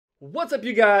What's up,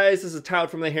 you guys? This is Tyler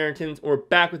from the Herrintons, and we're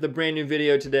back with a brand new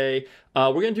video today.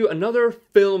 We're going to do another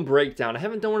film breakdown. I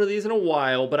haven't done one of these in a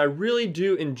while, but I really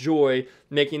do enjoy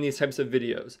making these types of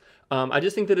videos. I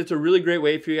just think that it's a really great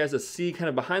way for you guys to see kind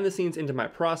of behind the scenes into my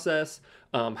process,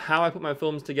 how I put my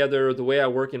films together, the way I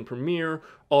work in Premiere,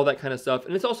 all that kind of stuff.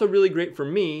 And it's also really great for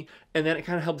me, and then it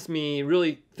kind of helps me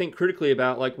really think critically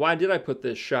about, like, why did I put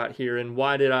this shot here, and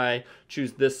why did I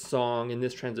choose this song in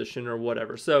this transition or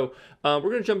whatever. So we're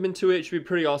going to jump into it. It should be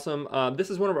pretty awesome. This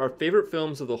is one of our favorite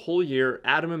films of the whole year,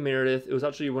 Adam and Meredyth. It was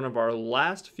actually one of our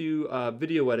last few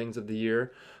video weddings of the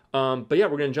year. But yeah,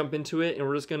 we're going to jump into it and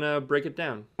we're just going to break it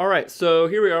down. All right, so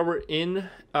here we are. We're in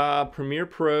Premiere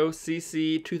Pro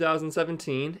CC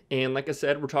 2017. And like I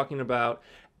said, we're talking about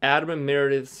Adam and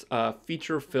Meredyth's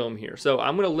feature film here. So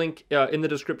I'm going to link in the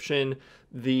description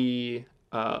the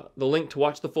link to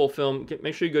watch the full film.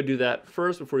 Make sure you go do that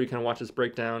first before you kind of watch this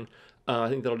breakdown. I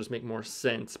think that'll just make more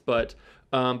sense. But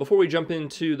before we jump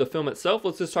into the film itself,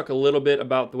 let's just talk a little bit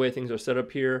about the way things are set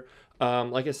up here.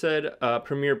 Like I said,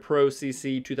 Premiere Pro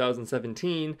CC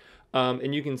 2017,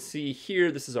 and you can see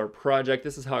here, this is our project.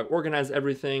 This is how I organize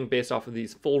everything based off of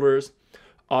these folders.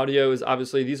 Audio is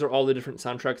obviously, these are all the different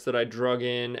soundtracks that I drug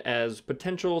in as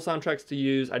potential soundtracks to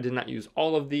use. I did not use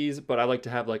all of these, but I like to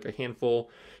have like a handful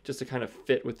just to kind of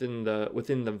fit within the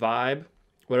vibe,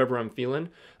 whatever I'm feeling.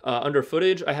 Under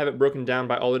footage, I have it broken down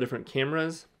by all the different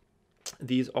cameras.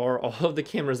 These are all of the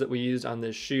cameras that we used on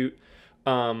this shoot,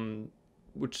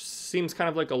 which seems kind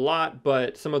of like a lot,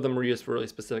 but some of them were used for really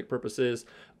specific purposes.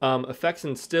 Effects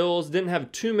and stills, didn't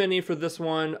have too many for this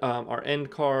one. Our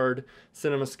end card,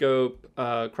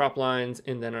 CinemaScope, crop lines,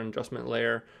 and then an adjustment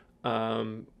layer.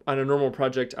 On a normal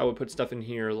project, I would put stuff in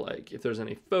here like if there's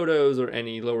any photos or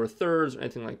any lower thirds or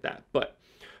anything like that, but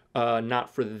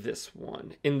not for this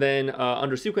one. And then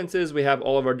under sequences, we have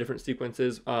all of our different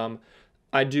sequences.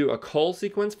 I do a cull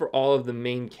sequence for all of the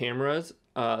main cameras,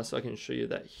 so I can show you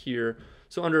that here.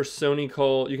 So under Sony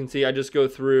cull, you can see I just go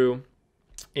through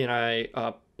and I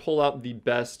pull out the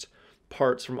best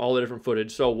parts from all the different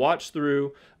footage. So I'll watch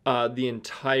through the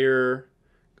entire,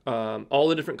 all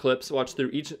the different clips, watch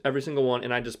through every single one,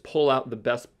 and I just pull out the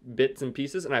best bits and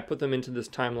pieces and I put them into this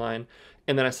timeline,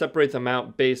 and then I separate them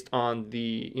out based on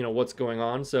the, what's going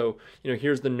on. So,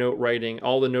 here's the note writing,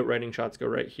 all the note writing shots go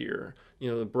right here.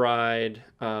 The bride,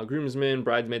 groomsmen,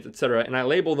 bridesmaids, etc. And I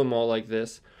label them all like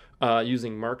this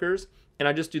using markers. And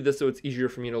I just do this so it's easier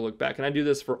for me to look back. And I do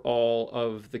this for all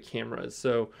of the cameras.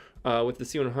 So with the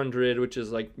C100, which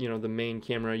is like, the main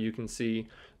camera, you can see,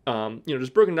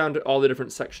 just broken down to all the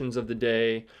different sections of the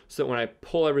day. So when I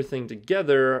pull everything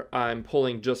together, I'm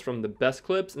pulling just from the best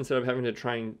clips instead of having to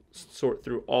try and sort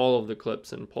through all of the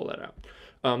clips and pull that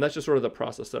out. That's just sort of the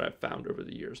process that I've found over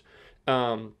the years.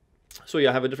 So yeah,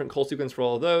 I have a different cull sequence for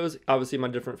all of those. Obviously my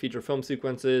different feature film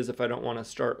sequences. If I don't want to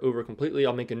start over completely,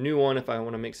 I'll make a new one if I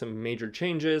want to make some major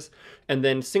changes. And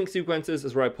then sync sequences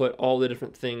is where I put all the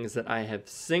different things that I have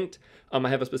synced. I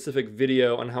have a specific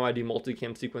video on how I do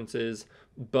multicam sequences,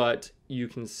 but you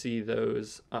can see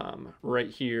those right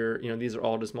here. These are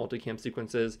all just multicam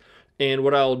sequences. And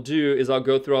what I'll do is I'll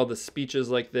go through all the speeches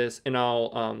like this, and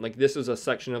I'll, like this is a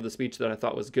section of the speech that I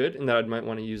thought was good and that I might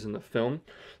want to use in the film.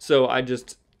 So I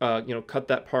just cut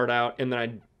that part out, and then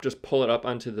I just pull it up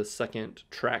onto the second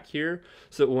track here.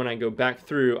 So when I go back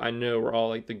through, I know where all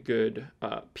like the good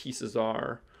pieces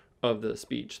are of the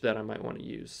speech that I might want to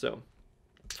use. So,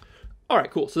 all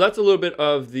right, cool. So that's a little bit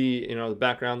of the, the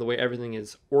background, the way everything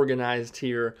is organized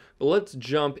here. But let's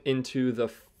jump into the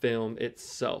film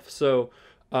itself. So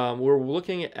we're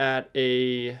looking at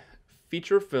a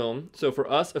feature film. So for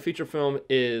us, a feature film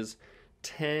is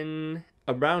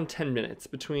around 10 minutes,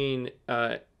 between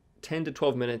 10 to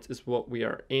 12 minutes is what we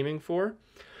are aiming for.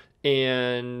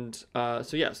 And so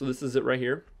yeah, so this is it right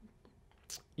here.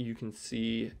 You can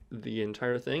see the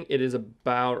entire thing. It is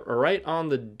about right on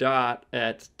the dot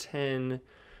at 10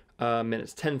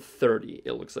 minutes, 10:30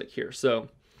 it looks like here. So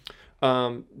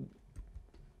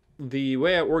the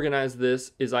way I organize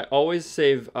this is I always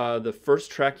save the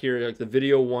first track here, like the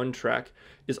video 1 track,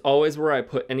 is always where I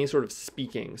put any sort of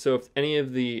speaking. So if any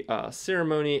of the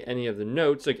ceremony, any of the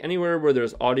notes, like anywhere where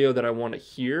there's audio that I want to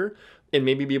hear and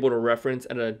maybe be able to reference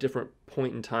at a different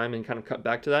point in time and kind of cut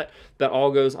back to that, that all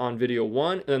goes on video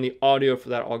 1, and then the audio for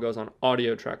that all goes on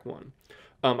audio track 1.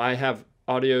 I have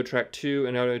audio track 2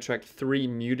 and audio track 3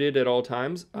 muted at all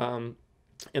times.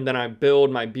 And then I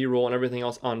build my B-roll and everything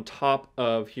else on top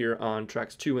of here on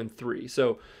tracks 2 and 3.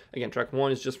 So again, track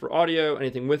 1 is just for audio,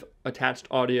 anything with attached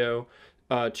audio.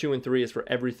 2 and 3 is for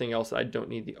everything else that I don't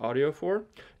need the audio for.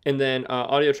 And then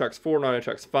audio tracks 4 and audio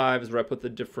tracks 5 is where I put the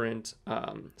different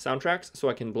soundtracks so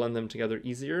I can blend them together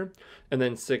easier. And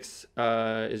then 6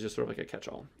 is just sort of like a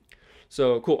catch-all.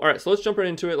 So cool. All right, so let's jump right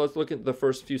into it. Let's look at the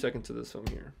first few seconds of this film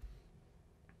here.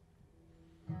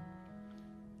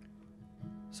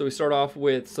 So we start off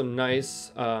with some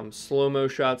nice slow-mo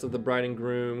shots of the bride and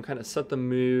groom, kind of set the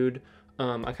mood.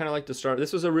 I kind of like to start,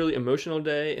 this was a really emotional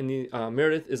day, and the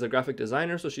Meredyth is a graphic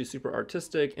designer, so she's super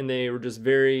artistic, and they were just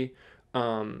very, I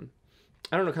don't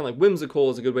know, kind of like whimsical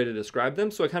is a good way to describe them,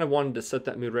 so I kind of wanted to set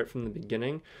that mood right from the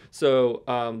beginning. So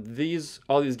all these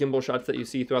gimbal shots that you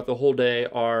see throughout the whole day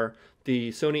are the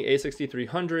Sony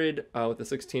a6300 with a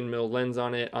 16mm lens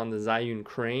on it on the Zhiyun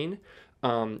crane.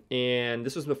 And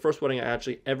this was the first wedding I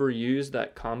actually ever used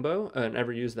that combo and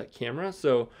ever used that camera,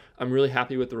 so I'm really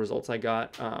happy with the results I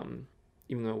got,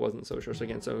 even though it wasn't so sure. So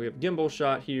again, so we have gimbal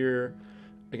shot here,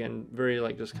 again, very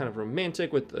like just kind of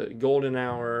romantic with the golden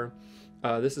hour.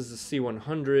 This is the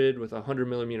C100 with a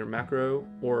 100mm macro,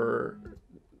 or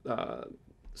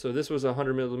so this was a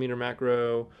 100mm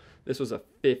macro, this was a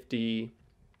 50.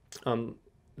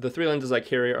 The 3 lenses I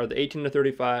carry are the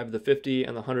 18-35, the 50,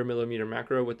 and the 100mm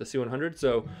macro with the C100.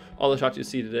 So all the shots you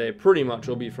see today pretty much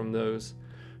will be from those.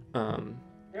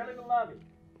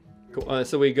 Cool.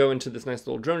 So we go into this nice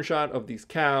little drone shot of these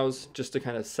cows just to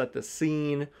kind of set the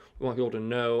scene. We want people to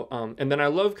know. And then I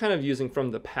love kind of using from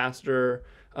the pastor.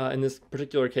 In this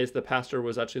particular case, the pastor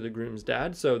was actually the groom's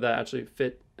dad, so that actually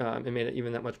fit and made it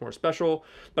even that much more special.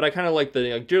 But I kind of like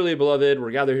the dearly beloved, we're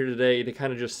gathered here today, to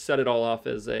kind of just set it all off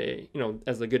as a,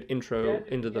 as a good intro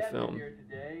into the film. Here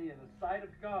today in the sight of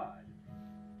God,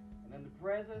 and in the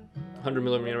presence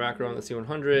 100mm macro on the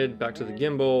C100, back to the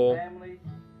gimbal, family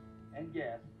and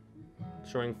guests,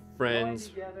 showing friends,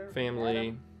 together,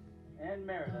 family, Adam and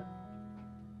Meredyth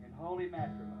in holy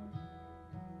matrimony.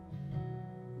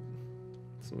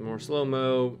 Some more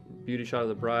slow-mo, beauty shot of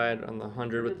the bride on the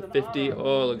 100 with the 50.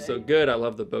 Oh, it looks so good. I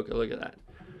love the bokeh. Look at that.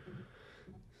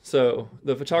 So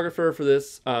the photographer for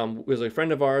this was a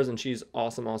friend of ours, and she's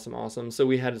awesome, awesome, awesome. So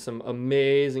we had some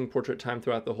amazing portrait time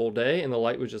throughout the whole day, and the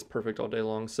light was just perfect all day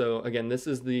long. So again, this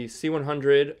is the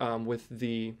C100 with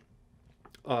the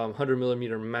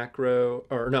 100mm macro,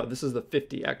 or no, this is the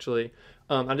 50 actually.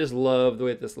 I just love the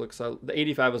way this looks. The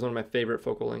 85 was one of my favorite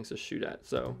focal lengths to shoot at.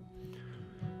 So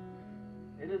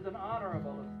it is an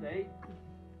honorable estate,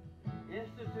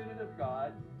 instituted of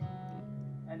God,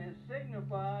 and it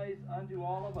signifies unto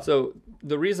all of us. So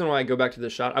the reason why I go back to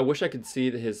this shot, I wish I could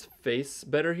see his face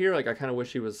better here. Like I kind of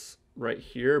wish he was right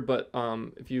here, but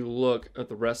if you look at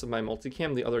the rest of my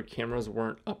multicam, the other cameras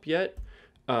weren't up yet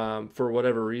for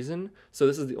whatever reason. So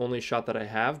this is the only shot that I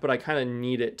have, but I kind of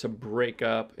need it to break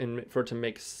up and for it to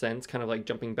make sense, kind of like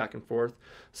jumping back and forth,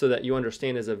 so that you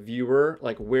understand as a viewer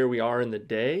like where we are in the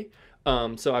day.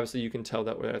 So obviously you can tell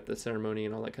that we're at the ceremony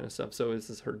and all that kind of stuff. So this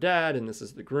is her dad and this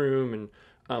is the groom, and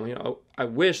I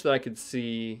wish that I could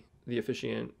see the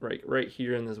officiant right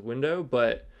here in this window,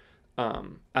 but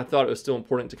I thought it was still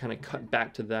important to kind of cut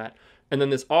back to that. And then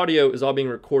this audio is all being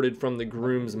recorded from the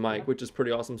groom's mic, which is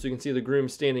pretty awesome. So you can see the groom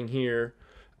standing here,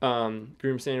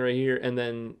 groom standing right here, and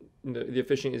then the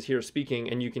officiant is here speaking,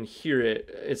 and you can hear it.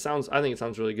 I think it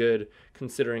sounds really good,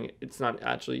 considering it's not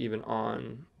actually even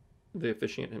on the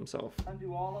officiant himself.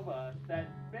 Unto all of us, that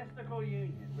mystical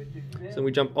union which exists. So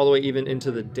we jump all the way even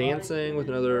into the dancing with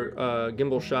another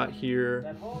gimbal shot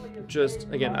here. Just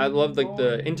again, I love like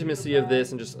the intimacy of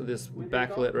this and just this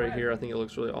backlit right here. I think it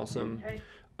looks really awesome.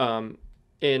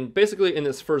 And basically in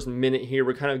this first minute here,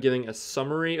 we're kind of giving a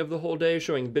summary of the whole day,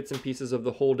 showing bits and pieces of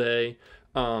the whole day.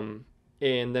 And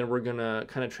then we're gonna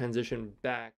kind of transition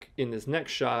back in this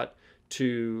next shot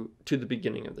to the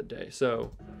beginning of the day.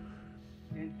 So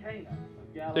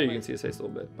there you can see his face a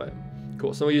little bit, but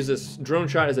cool. So we use this drone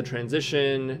shot as a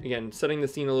transition, again, setting the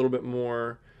scene a little bit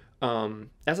more.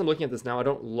 As I'm looking at this now, I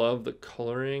don't love the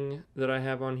coloring that I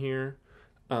have on here.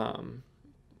 I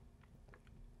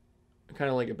kind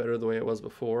of like it better the way it was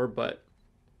before, but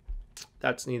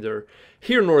that's neither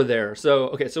here nor there. So,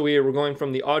 okay, so we're going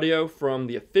from the audio from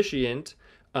the officiant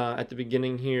at the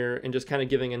beginning here, and just kind of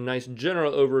giving a nice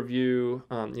general overview,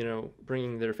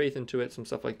 bringing their faith into it, some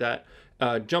stuff like that,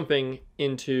 jumping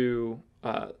into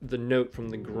the note from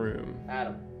the groom.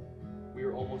 Adam, we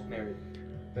were almost married,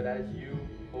 but as you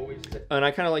always said. And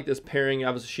I kind of like this pairing.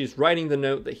 She's writing the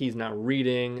note that he's now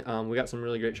reading. We got some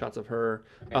really great shots of her.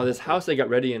 This house they got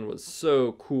ready in was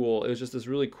so cool. It was just this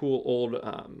really cool old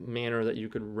manor that you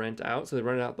could rent out. So they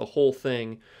rented out the whole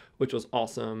thing, which was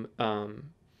awesome.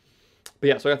 But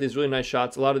yeah, so I got these really nice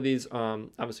shots. A lot of these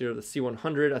obviously are the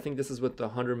C100. I think this is with the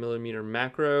 100mm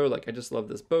macro. Like, I just love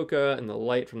this bokeh, and the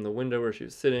light from the window where she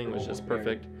was sitting was just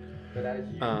perfect.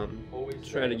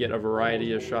 Try to get a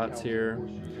variety of shots here.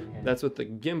 That's with the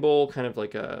gimbal, kind of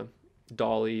like a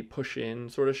dolly push-in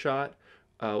sort of shot,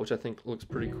 which I think looks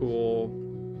pretty cool.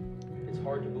 It's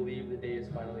hard to believe the day is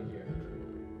finally here.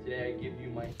 Today I give you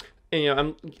my... And, you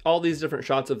know, all these different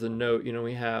shots of the note, you know,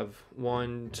 we have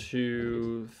 1,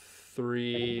 2,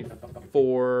 3,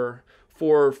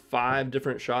 4, 5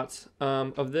 different shots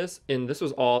of this. And this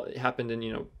was all, it happened in,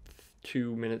 you know,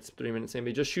 2 minutes, 3 minutes,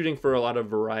 maybe, just shooting for a lot of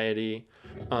variety.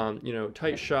 You know,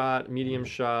 tight shot, medium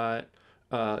shot,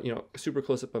 you know, super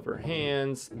close up of her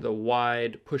hands, the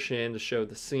wide push in to show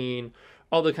the scene,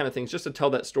 all the kind of things, just to tell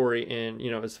that story in,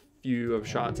 you know, as few of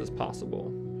shots as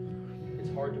possible.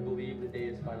 It's hard to believe the day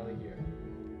is finally here.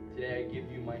 Today I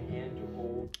give you my hand to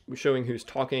hold. Showing who's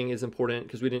talking is important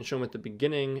because we didn't show them at the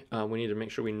beginning. We need to make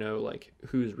sure we know like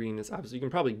who's reading this. Obviously, you can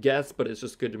probably guess, but it's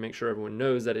just good to make sure everyone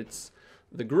knows that it's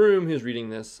the groom who's reading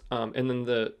this. And then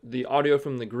the audio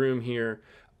from the groom here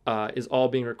is all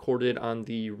being recorded on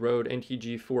the Rode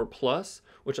NTG4 Plus,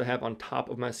 which I have on top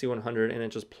of my C100, and it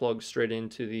just plugs straight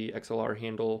into the XLR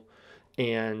handle.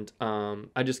 And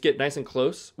I just get nice and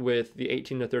close with the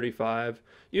 18 to 35,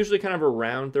 usually kind of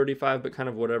around 35, but kind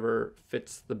of whatever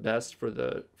fits the best for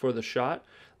the shot.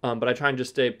 But I try and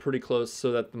just stay pretty close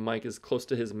so that the mic is close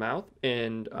to his mouth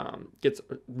and gets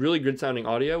really good sounding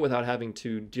audio without having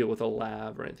to deal with a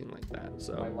lav or anything like that.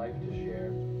 So my life to share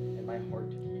and my heart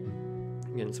to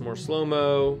keep. Again, some more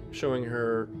slow-mo, showing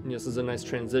her, you know, this is a nice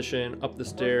transition up the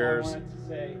stairs.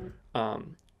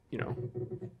 You know,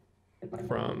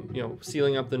 from, you know,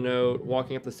 sealing up the note,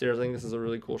 walking up the stairs. I think this is a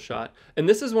really cool shot. And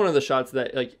this is one of the shots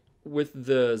that, like, with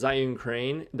the Zhiyun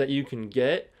crane that you can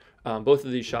get. Both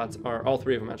of these shots are, all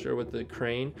three of them actually, are with the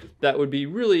crane. That would be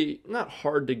really not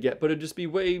hard to get, but it'd just be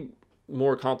way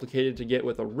more complicated to get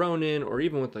with a Ronin or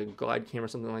even with a glide cam or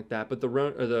something like that. But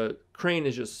the crane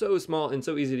is just so small and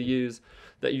so easy to use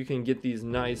that you can get these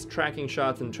nice tracking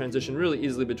shots and transition really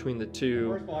easily between the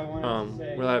two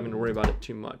without having to worry about it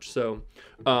too much. So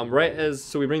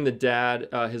so we bring the dad,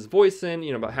 his voice in,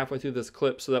 you know, about halfway through this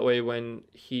clip, so that way when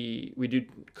we do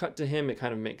cut to him, it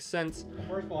kind of makes sense.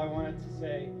 First of all, I wanted to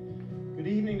say good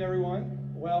evening to everyone.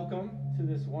 Welcome to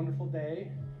this wonderful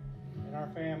day and our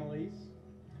families.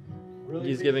 Really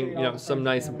He's giving, you know, some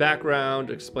nice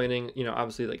background, explaining, you know,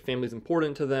 obviously like family's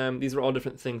important to them. These are all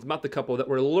different things about the couple that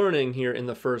we're learning here in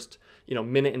the first, you know,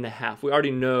 minute and a half. We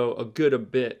already know a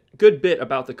good bit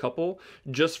about the couple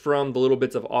just from the little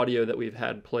bits of audio that we've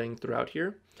had playing throughout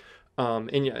here.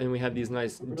 And we have these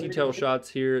nice detail shots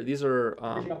here. These are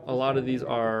a lot of these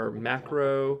are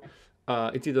macro.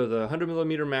 It's either the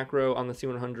 100mm macro on the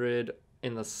C100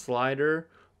 in the slider,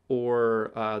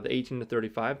 or the 18 to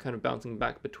 35, kind of bouncing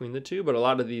back between the two, but a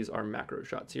lot of these are macro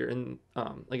shots here. And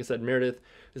like I said, Meredyth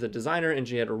is a designer, and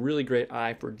she had a really great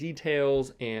eye for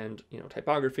details and, you know,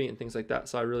 typography and things like that.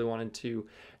 So I really wanted to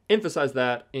emphasize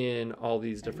that in all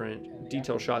these different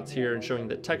detail shots here and showing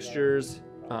the textures.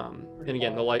 And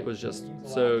again, the light was just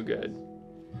so good.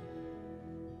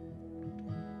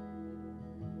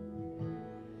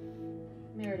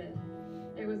 Meredyth.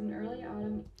 It was an early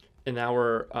autumn. And now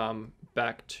we're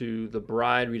back to the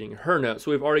bride reading her note.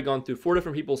 So we've already gone through 4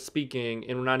 different people speaking,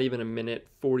 and we're not even a minute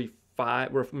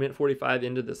 45. We're a minute 45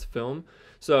 into this film.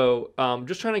 So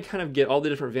just trying to kind of get all the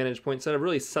different vantage points that have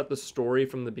really set the story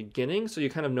from the beginning, so you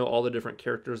kind of know all the different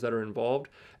characters that are involved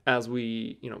as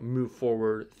we, you know, move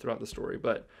forward throughout the story.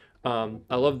 But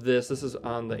I love this. This is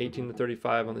on the 18 to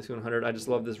 35 on the C100. I just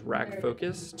love this rack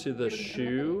focus to the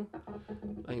shoe.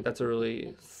 I think that's a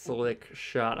really slick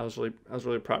shot. I was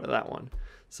really proud of that one.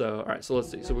 So, all right, so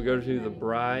let's see. So we go to the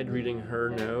bride reading her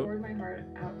note. I poured my heart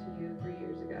out to you 3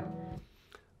 years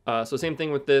ago. So same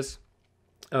thing with this.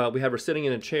 We have her sitting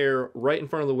in a chair right in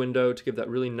front of the window to give that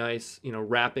really nice, you know,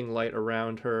 wrapping light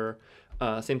around her.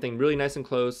 Same thing, really nice and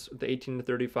close, the 18 to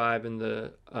 35 and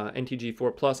the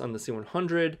NTG4 Plus on the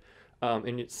C100.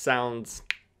 And it sounds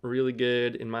really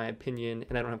good in my opinion,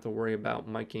 and I don't have to worry about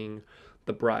miking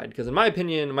the bride. Because in my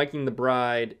opinion, miking the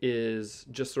bride is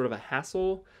just sort of a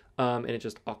hassle. And it's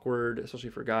just awkward,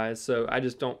 especially for guys. So I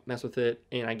just don't mess with it,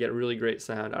 and I get really great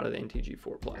sound out of the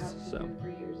NTG4 Plus. So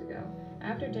 3 years ago.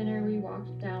 After dinner, we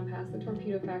walked down past the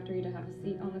torpedo factory to have a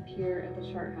seat on the pier at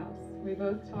the chart house. We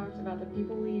both talked about the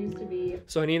people we used to be.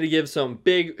 So I need to give some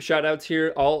big shout outs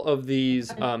here. All of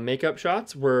these makeup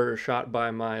shots were shot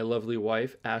by my lovely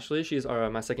wife, Ashley. She's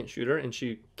my second shooter, and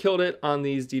she killed it on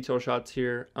these detail shots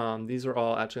here. These are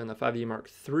all actually on the 5D Mark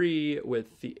III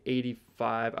with the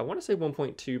 85. I want to say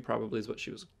 1.2 probably is what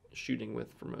she was shooting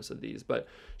with for most of these, but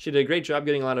she did a great job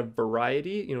getting a lot of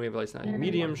variety. You know, we have like a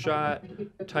medium shot,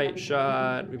 tight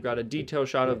shot, we've got a detail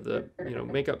shot of the, you know,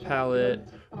 makeup palette,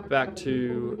 back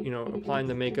to, you know, applying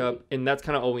the makeup, and that's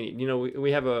kind of all we need. You know,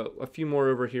 we have a few more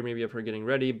over here maybe of her getting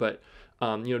ready, but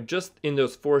you know, just in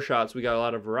those 4 shots we got a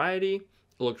lot of variety.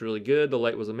 It looked really good, the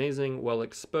light was amazing, well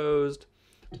exposed,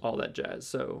 all that jazz.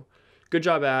 So good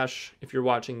job, Ash. If you're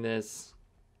watching this,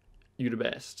 you the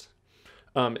best.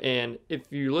 And if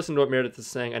you listen to what Meredyth is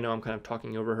saying, I know I'm kind of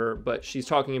talking over her, but she's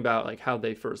talking about like how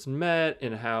they first met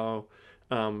and how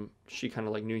she kind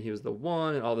of like knew he was the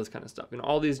one and all this kind of stuff. You know,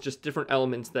 all these just different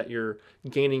elements that you're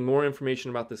gaining more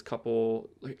information about this couple,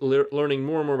 learning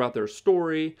more and more about their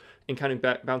story, and kind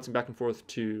of bouncing back and forth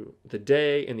to the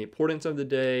day and the importance of the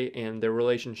day and their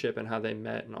relationship and how they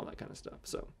met and all that kind of stuff.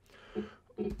 So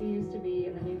we used to be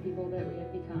and the new people that we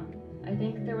have become. I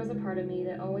think there was a part of me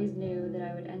that always knew that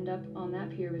I would end up on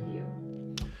that pier with you.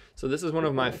 So this is one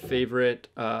of my favorite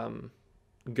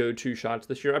go-to shots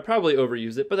this year. I probably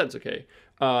overuse it, but that's okay.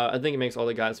 I think it makes all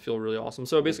the guys feel really awesome.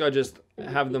 So basically I just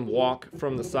have them walk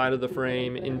from the side of the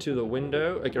frame into the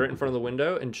window, like right in front of the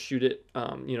window, and shoot it,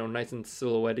 you know, nice and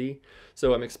silhouette-y.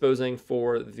 So I'm exposing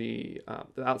for the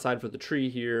outside for the tree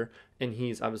here, and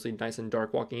he's obviously nice and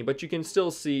dark walking, but you can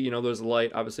still see, you know, there's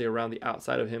light obviously around the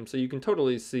outside of him, so you can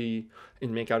totally see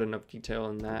and make out enough detail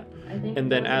in that.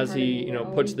 And then as he, you know,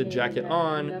 puts the jacket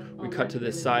on, we cut to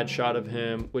this side shot of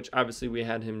him, which obviously we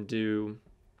had him do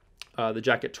the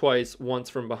jacket twice, once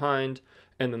from behind,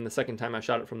 and then the second time I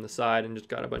shot it from the side and just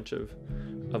got a bunch of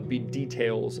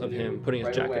details of him putting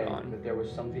his jacket on. That there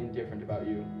was something different about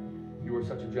you. You were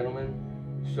such a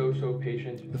gentleman, so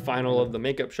patient. The final of the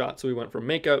makeup shot, so we went from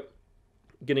makeup,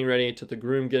 getting ready, to the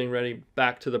groom getting ready,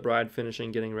 back to the bride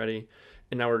finishing, getting ready,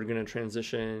 and now we're going to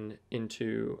transition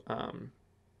into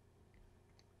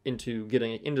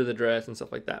getting into the dress and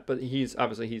stuff like that. But he's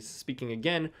speaking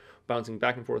again, bouncing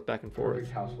back and forth.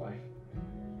 Perfect housewife.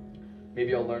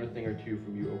 Maybe I'll learn a thing or two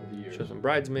from you over the years. Show some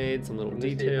bridesmaids, some little From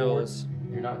this day details.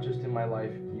 forward, you're not just in my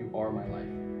life, you are my life.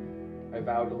 I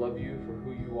vow to love you for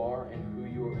who you are and who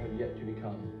you have yet to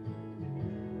become.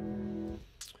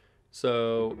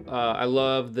 So I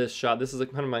love this shot. This is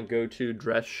like kind of my go-to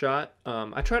dress shot.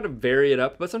 I try to vary it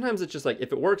up, but sometimes it's just like,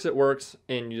 if it works, it works,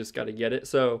 and you just got to get it.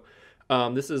 So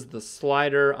this is the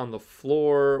slider on the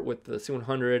floor with the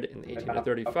C100 and the 18 to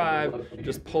 35,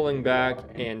 just pulling back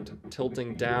and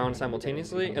tilting down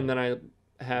simultaneously. And then I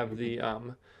have the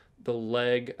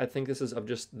leg, I think this is of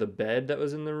just the bed that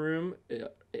was in the room.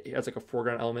 It has like a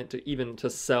foreground element to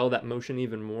sell that motion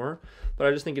even more. But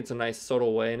I just think it's a nice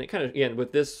subtle way. And it kind of, again,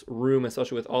 with this room,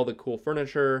 especially with all the cool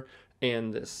furniture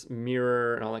and this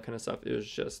mirror and all that kind of stuff, it was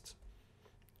just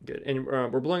good. And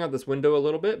we're blowing out this window a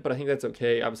little bit, but I think that's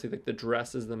okay. Obviously, like the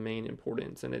dress is the main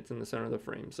importance, and it's in the center of the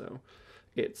frame, so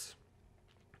it's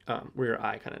where your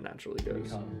eye kind of naturally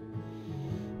goes. Some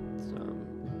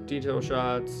detail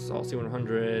shots, all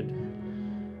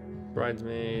C100,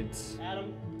 bridesmaids.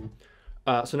 Adam.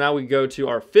 So now we go to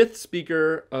our 5th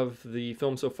speaker of the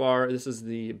film so far. This is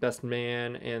the best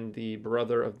man and the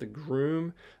brother of the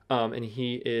groom. And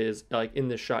he is like in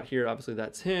this shot here, obviously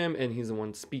that's him, and he's the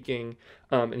one speaking.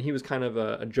 And he was kind of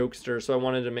a jokester, so I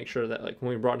wanted to make sure that like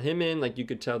when we brought him in, like you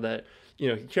could tell that, you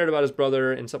know, he cared about his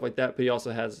brother and stuff like that, but he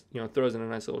also has, you know, throws in a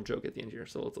nice little joke at the end here.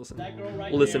 So let's listen. That girl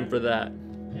right Listen there for that.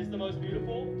 is the most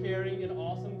beautiful, caring, and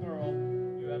awesome girl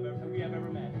we have ever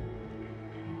met.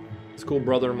 It's a cool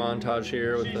brother montage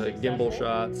here with She's the gimbal successful,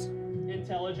 shots.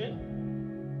 intelligent,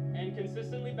 and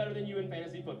consistently better than you in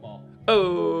fantasy football.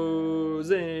 Oh,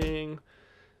 zing.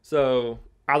 So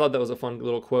I thought that was a fun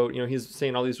little quote. You know, he's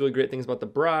saying all these really great things about the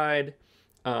bride.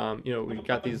 You know, we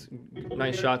got these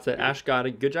nice shots that Ash got.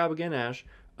 Good job again, Ash,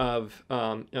 of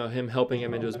you know, him helping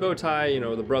him into his bow tie, you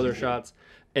know, the brother shots.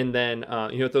 And then,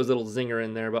 you know, throws a little zinger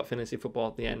in there about fantasy football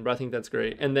at the end. But I think that's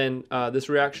great. And then this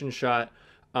reaction shot,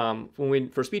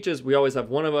 for speeches, we always have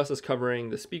one of us is covering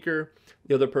the speaker,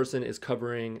 the other person is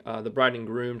covering the bride and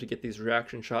groom to get these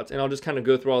reaction shots, and I'll just kind of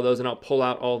go through all those and I'll pull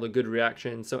out all the good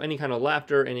reactions. So any kind of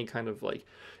laughter, any kind of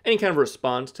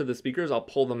response to the speakers, I'll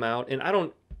pull them out. And I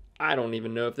don't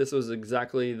even know if this was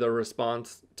exactly the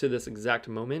response to this exact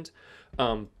moment,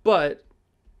 but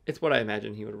it's what I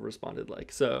imagine he would have responded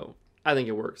like. So I think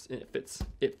it works and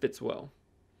it fits well.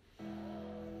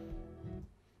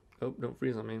 Oh, don't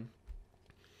freeze on me.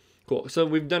 Cool. So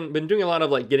we've been doing a lot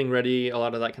of like getting ready, a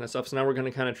lot of that kind of stuff. So now we're going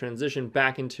to kind of transition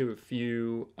back into a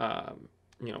few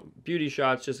beauty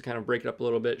shots just to kind of break it up a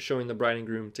little bit, showing the bride and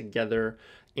groom together.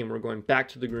 And we're going back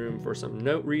to the groom for some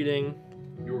note reading.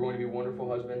 You are going to be a wonderful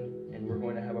husband, and we're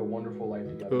going to have a wonderful life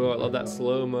together. Oh, I love that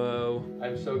slow-mo.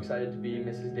 I'm so excited to be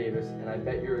Mrs. Davis, and I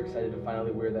bet you're excited to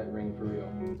finally wear that ring for real.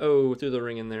 Oh, threw the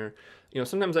ring in there.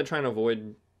 Sometimes I try and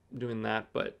avoid doing that,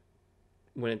 but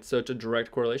when it's such a direct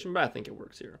correlation, but I think it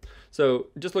works here. So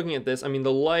just looking at this, I mean,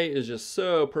 the light is just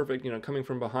so perfect, coming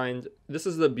from behind. This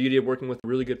is the beauty of working with a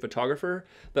really good photographer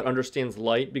that understands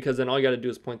light, because then all you got to do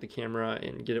is point the camera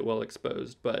and get it well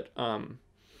exposed. But I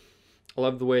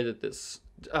love the way that this,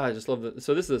 I just love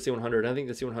so this is the C100. I think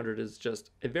the C100 is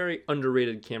just a very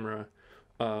underrated camera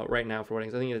right now for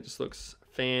weddings. I think it just looks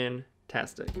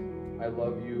fantastic. I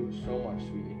love you so much,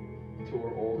 sweetie. Till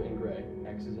we're old and gray.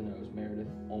 X's and O's. Meredyth,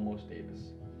 almost Davis.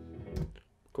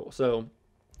 Cool. So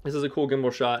this is a cool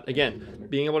gimbal shot. Again,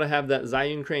 being able to have that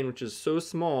Zhiyun crane, which is so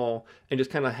small, and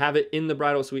just kind of have it in the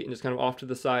bridal suite and just kind of off to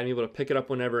the side and be able to pick it up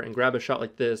whenever and grab a shot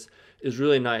like this is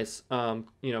really nice,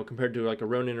 compared to like a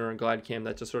Ronin or a Glide Cam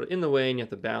that's just sort of in the way and you have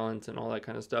to balance and all that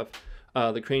kind of stuff.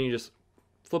 The crane, you just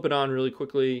flip it on really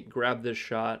quickly, grab this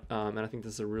shot, and I think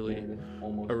this is a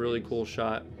really cool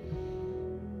shot.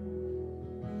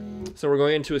 So we're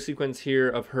going into a sequence here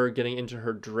of her getting into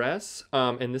her dress,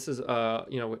 and this is,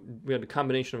 we had a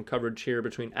combination of coverage here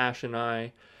between Ash and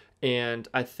I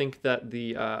think that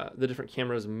the different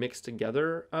cameras mix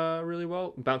together really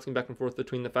well, bouncing back and forth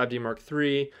between the 5D Mark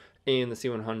III and the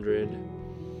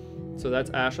C100. So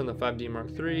that's Ash on the 5D Mark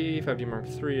III, 5D Mark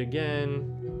III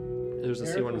again. There's the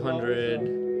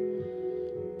C100,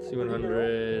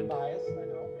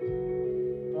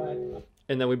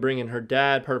 And then we bring in her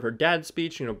dad, part of her dad's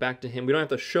speech, back to him. We don't have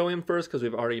to show him first because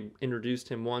we've already introduced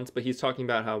him once, but he's talking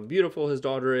about how beautiful his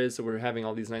daughter is. So we're having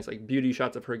all these nice like beauty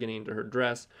shots of her getting into her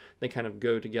dress. They kind of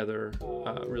go together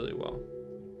really well.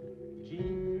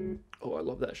 Oh, I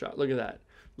love that shot. Look at that.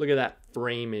 Look at that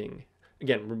framing.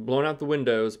 Again, we're blowing out the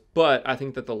windows, but I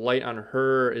think that the light on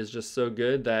her is just so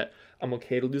good that I'm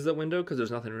okay to lose that window because there's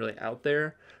nothing really out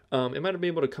there. It might be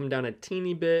able to come down a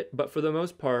teeny bit, but for the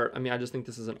most part, I mean, I just think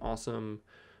this is an awesome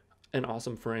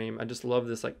frame. I just love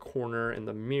this like corner and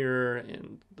the mirror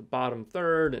and the bottom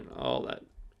third and all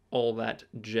that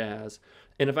jazz.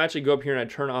 And if I actually go up here and I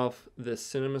turn off the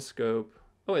CinemaScope,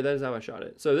 oh wait, that is how I shot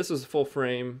it. So this was full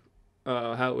frame,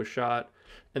 how it was shot,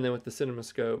 and then with the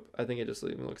CinemaScope, I think it just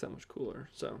even looks that much cooler.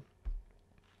 So.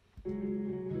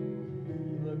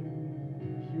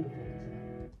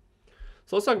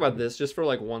 So let's talk about this just for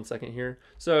like 1 second here.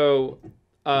 So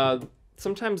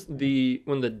sometimes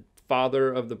when the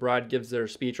father of the bride gives their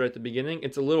speech right at the beginning,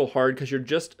 it's a little hard because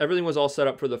everything was all set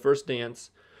up for the first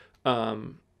dance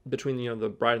between the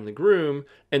bride and the groom,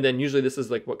 and then usually this is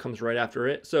like what comes right after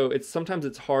it. So sometimes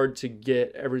it's hard to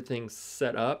get everything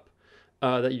set up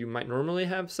that you might normally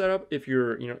have set up if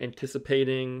you're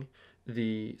anticipating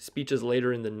the speeches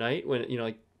later in the night when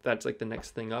like that's like the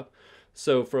next thing up.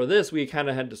 So for this, we kind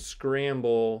of had to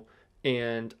scramble,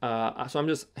 and so I'm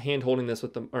just hand holding this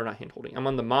with not hand holding. I'm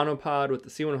on the monopod with the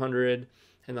C100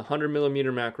 and the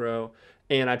 100mm macro,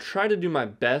 and I tried to do my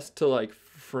best to like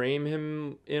frame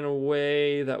him in a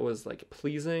way that was like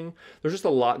pleasing. There's just a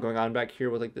lot going on back here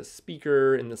with like this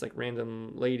speaker and this like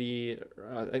random lady.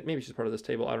 Maybe she's part of this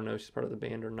table. I don't know if she's part of the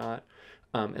band or not.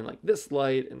 And like this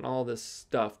light and all this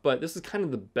stuff. But this is kind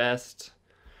of the best.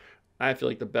 I feel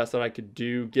like the best that I could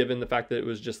do, given the fact that it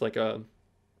was just like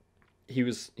he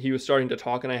was starting to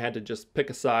talk and I had to just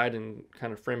pick a side and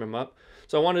kind of frame him up.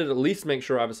 So I wanted to at least make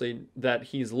sure, obviously, that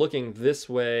he's looking this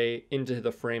way into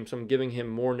the frame. So I'm giving him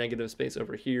more negative space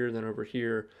over here than over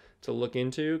here to look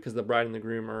into, because the bride and the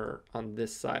groom are on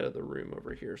this side of the room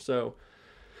over here. So,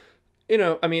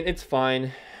 I mean, it's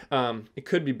fine. It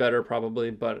could be better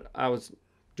probably, but I was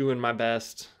doing my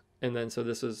best. And then so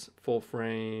this is full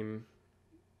frame.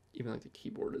 Even like the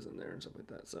keyboard is in there and stuff like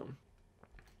that. So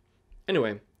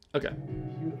anyway, okay.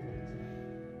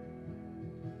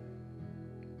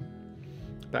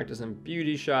 Back to some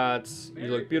beauty shots. You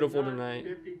look beautiful tonight.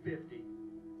 50-50.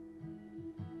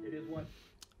 It is one.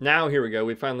 Now here we go.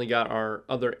 We finally got our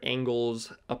other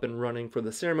angles up and running for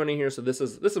the ceremony here. So this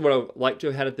is what I would like to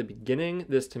have had at the beginning.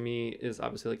 This to me is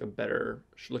obviously like a better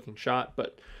looking shot,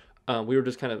 but we were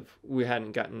just we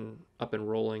hadn't gotten up and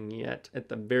rolling yet at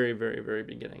the very, very, very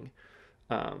beginning.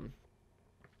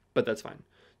 But that's fine.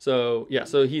 So yeah,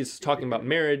 so he's talking about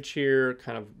marriage here,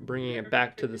 kind of bringing it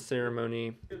back to the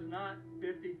ceremony. It's not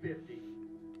 50-50.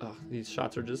 Oh, these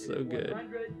shots are just so good.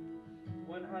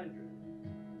 100.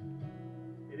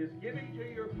 It is giving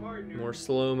to your partner More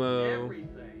slow-mo.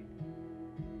 everything,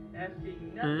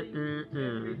 asking nothing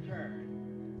in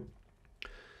return.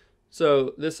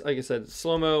 So this, like I said,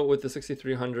 slow-mo with the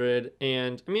 6300,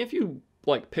 and I mean, if you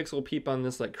like pixel peep on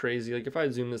this like crazy, like if I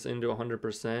zoom this into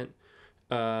 100%,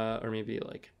 or maybe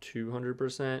like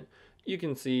 200%, you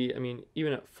can see, I mean,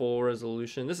 even at full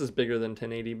resolution, this is bigger than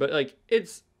 1080, but like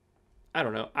it's, I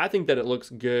don't know, I think that it looks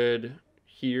good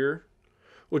here,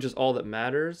 which is all that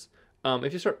matters.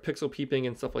 If you start pixel peeping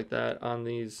and stuff like that on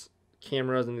these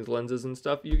cameras and these lenses and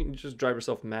stuff, you can just drive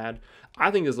yourself mad. I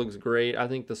think this looks great. I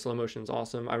think the slow motion is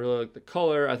awesome. I really like the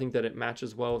color. I think that it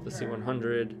matches well with the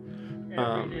C100.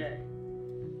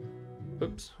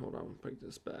 Oops, hold on, break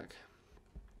this back.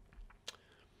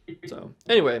 So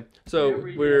anyway, so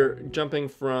we're jumping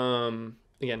from,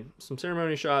 again, some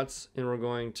ceremony shots, and we're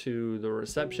going to the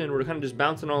reception. We're kind of just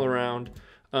bouncing all around.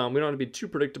 We don't want to be too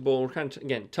predictable. We're kind of,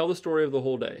 again, tell the story of the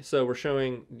whole day. So we're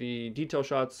showing the detail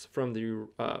shots from the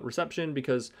reception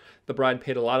because the bride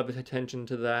paid a lot of attention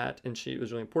to that, and it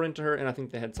was really important to her, and I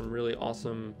think they had some really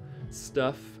awesome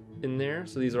stuff in there.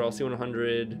 So these are all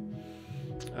C100,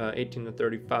 18 to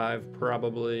 35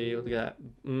 probably. Look at that.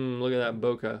 Look at that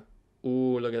bokeh.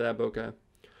 Ooh, look at that bokeh.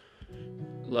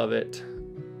 Love it.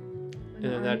 And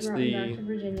then that's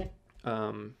the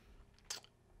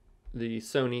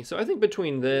Sony. So I think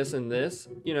between this and this,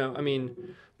 you know, I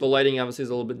mean, the lighting obviously is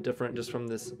a little bit different just from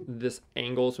this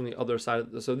angle from the other side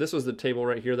of the, so this was the table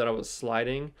right here that I was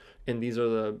sliding, and these are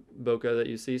the bokeh that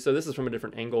you see. So this is from a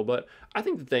different angle, but I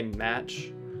think that they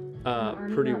match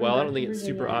pretty well. I don't think it's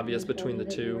super obvious between the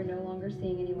two. We were no longer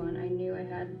seeing anyone. I knew I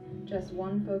had just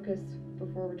one focus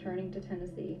before returning to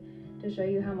Tennessee, to show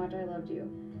you how much I loved you.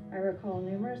 I recall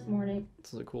numerous mornings.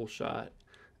 This is a cool shot.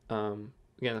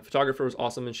 Again, the photographer was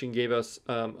awesome, and she gave us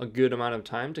a good amount of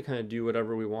time to kind of do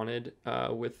whatever we wanted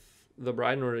with the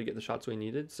bride in order to get the shots we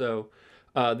needed. So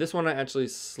this one I actually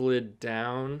slid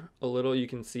down a little. You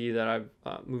can see that I've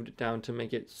moved it down to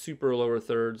make it super lower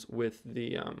thirds with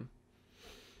the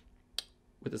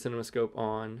CinemaScope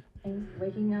on.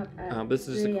 Waking up at this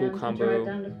is just a cool combo. To drive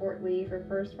down to Fort Lee for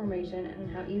first formation,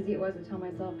 and how easy it was to tell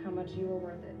myself how much you were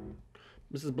worth it.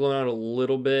 This is blown out a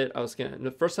little bit.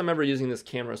 The first time ever using this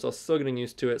camera, so I was still getting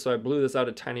used to it. So I blew this out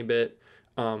a tiny bit,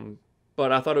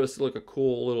 but I thought it was like a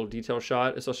cool little detail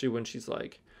shot, especially when she's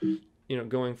like, you know,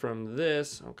 going from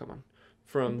this. Oh, come on.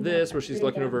 From this, where she's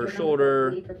looking over her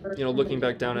shoulder, you know, looking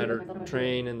back down at her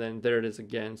train, and then there it is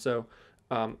again. So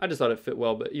I just thought it fit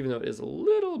well, but even though it is a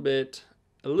little bit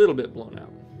blown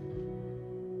out.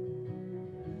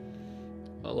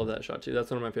 I love that shot too. That's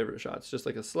one of my favorite shots. Just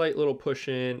like a slight little push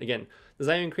in. Again, the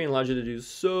Xeon crane allows you to do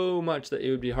so much that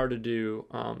it would be hard to do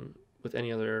with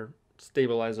any other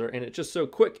stabilizer, and it's just so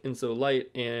quick and so light,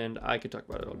 and I could talk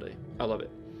about it all day. I love it.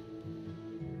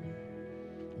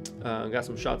 Got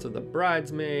some shots of the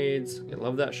bridesmaids. I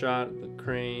love that shot. The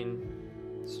crane,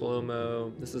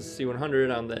 slow-mo. This is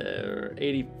C100 on the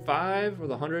 85 or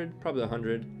the 100, probably the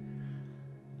 100.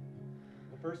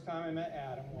 The first time I met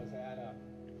Adam was at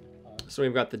so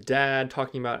we've got the dad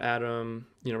talking about Adam.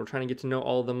 You know, we're trying to get to know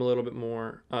all of them a little bit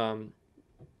more.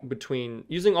 Between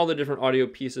using all the different audio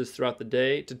pieces throughout the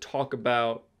day to talk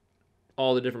about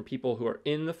all the different people who are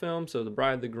in the film. So the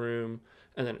bride, the groom,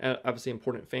 and then obviously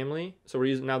important family. So we're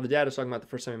using, now the dad is talking about the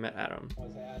first time we met Adam.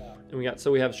 And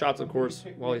we have shots, of course,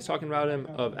 while he's talking about him,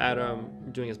 of Adam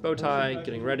doing his bow tie,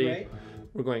 getting ready.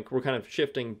 We're kind of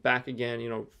shifting back again, you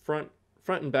know, front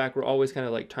and back. We're always kind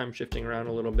of like time shifting around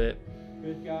a little bit.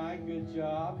 Good guy, good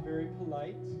job, very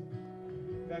polite.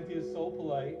 In fact, he is so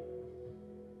polite.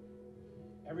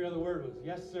 Every other word was,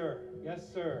 yes, sir,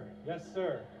 yes, sir, yes,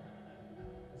 sir.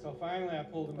 And so finally I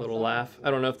pulled him a little laugh. I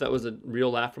don't know if that was a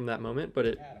real laugh from that moment, but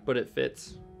it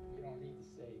fits. You don't need to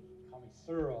say, call me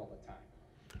sir all the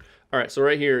time. All right, so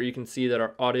right here you can see that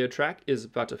our audio track is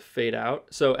about to fade out.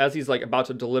 So as he's like about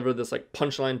to deliver this like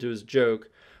punchline to his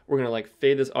joke, we're gonna like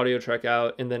fade this audio track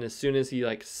out, and then as soon as he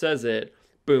like says it,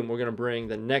 boom, we're gonna bring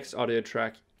the next audio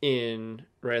track in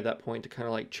right at that point to kind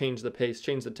of like change the pace,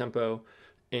 change the tempo,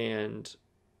 and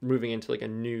moving into like a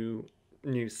new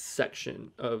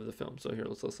section of the film. So here,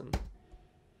 let's listen.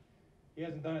 He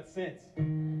hasn't done it since.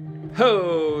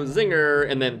 Ho, zinger,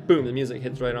 and then boom, the music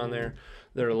hits right on there.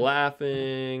 They're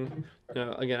laughing. You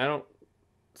know, again, I don't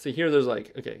see here. There's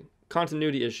like, okay,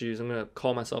 continuity issues. I'm gonna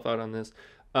call myself out on this.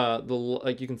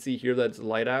 Like you can see here that it's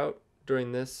light out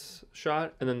during this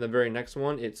shot, and then the very next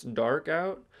one it's dark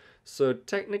out, so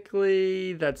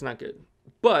technically that's not good,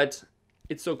 but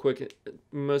it's so quick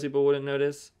most people wouldn't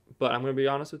notice. But I'm gonna be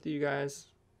honest with you guys,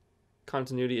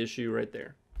 continuity issue right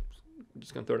there. I'm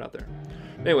just gonna throw it out there.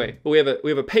 Anyway, but we have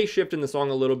a pace shift in the song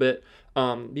a little bit.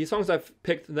 These songs, I've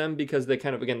picked them because they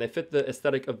kind of, again, they fit the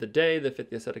aesthetic of the day, they fit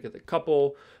the aesthetic of the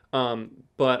couple,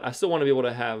 but I still want to be able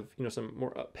to have, you know, some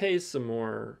more up pace, some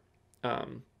more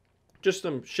just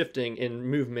some shifting in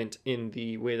movement in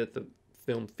the way that the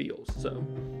film feels. So,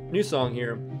 new song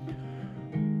here.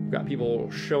 We've got people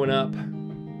showing up.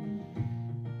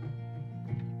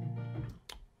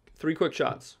 3 quick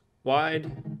shots.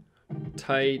 Wide,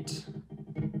 tight,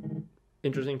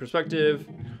 interesting perspective,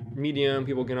 medium,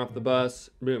 people getting off the bus,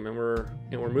 boom, and we're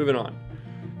moving on.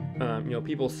 You know,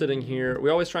 people sitting here. We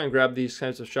always try and grab these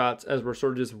kinds of shots as we're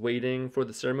sort of just waiting for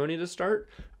the ceremony to start.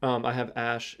 I have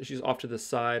Ash. She's off to the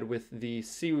side with the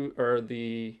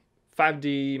the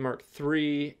 5D Mark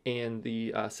III and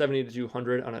the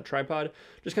 70-200 on a tripod,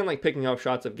 just kind of like picking up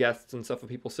shots of guests and stuff of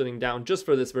people sitting down, just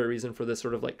for this very reason, for this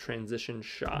sort of like transition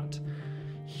shot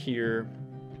here.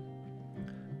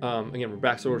 Again, we're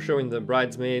back, so we're showing the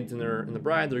bridesmaids and the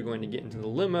bride. They're going to get into the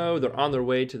limo. They're on their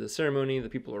way to the ceremony. The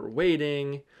people are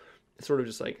waiting. It's sort of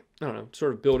just like, I don't know,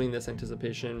 sort of building this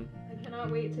anticipation. I cannot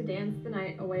wait to dance the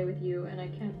night away with you, and I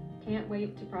can't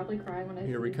wait to probably cry when I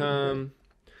Here see we you. come.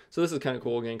 So this is kind of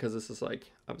cool again, because this is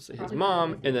like obviously his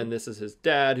mom, and then this is his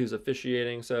dad who's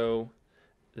officiating. So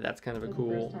that's kind of a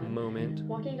cool moment.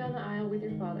 Walking down the aisle with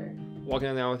your father. Walking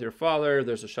down the aisle with your father.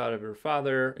 There's a shot of your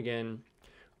father. Again,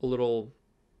 a little,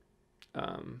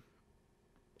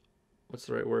 what's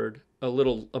the right word? A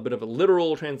bit of a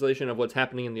literal translation of what's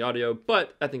happening in the audio,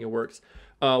 but I think it works.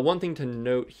 One thing to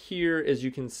note here is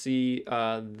you can see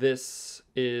this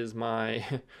is my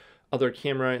other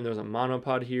camera, and there's a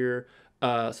monopod here.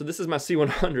 So this is my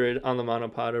C100 on the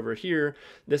monopod over here.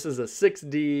 This is a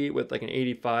 6D with like an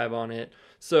 85 on it.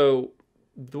 So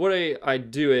the way I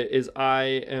do it is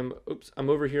I'm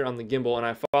over here on the gimbal, and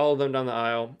I follow them down the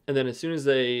aisle, and then as soon as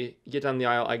they get down the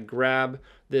aisle, I grab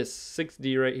this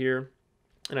 6D right here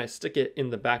and I stick it in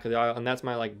the back of the aisle, and that's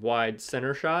my like wide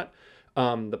center shot.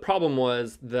 The problem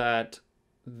was that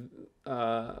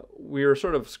we were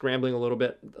sort of scrambling a little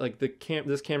bit. Like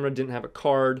this camera didn't have a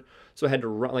card, so I had to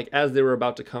run, like as they were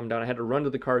about to come down, I had to run to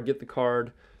the card, get the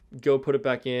card, go put it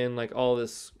back in, like all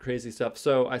this crazy stuff.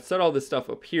 So I set all this stuff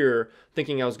up here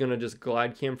thinking I was going to just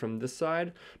glide cam from this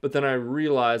side, but then I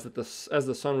realized that as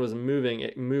the sun was moving,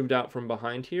 it moved out from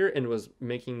behind here and was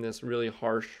making this really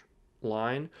harsh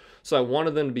line. So I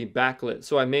wanted them to be backlit.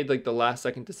 So I made like the last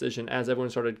second decision as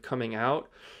everyone started coming out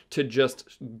to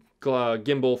just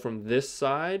gimbal from this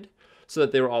side so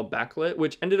that they were all backlit,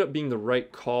 which ended up being the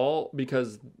right call,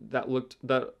 because the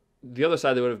other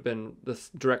side, there would have been this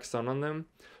direct sun on them.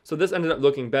 So this ended up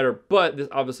looking better, but this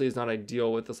obviously is not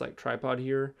ideal with this like tripod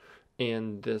here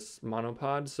and this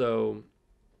monopod. So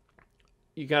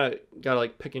you gotta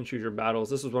like pick and choose your battles.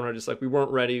 This was one where just like we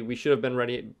weren't ready. We should have been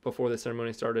ready before the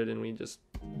ceremony started, and we just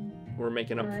were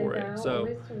making up for it. So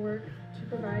always to work to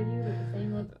provide you with the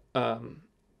same level.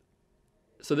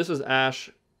 So this was Ash.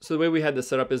 So the way we had this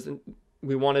set up is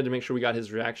we wanted to make sure we got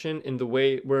his reaction, and the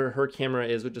way where her camera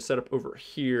is, which is set up over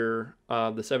here,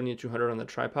 the 70-200 on the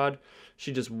tripod,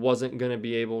 she just wasn't going to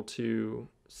be able to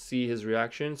see his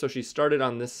reaction. So she started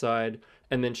on this side,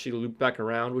 and then she looped back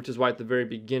around, which is why at the very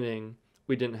beginning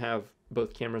we didn't have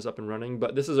both cameras up and running.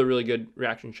 But this is a really good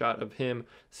reaction shot of him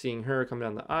seeing her come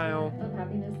down the aisle. Of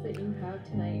happiness that you have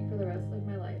tonight for the rest of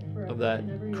my life. Of that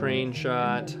crane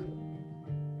shot.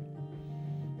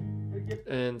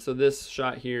 And so this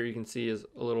shot here you can see is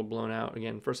a little blown out.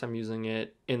 Again, first time using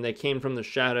it, and they came from the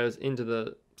shadows into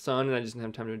the sun, and I just didn't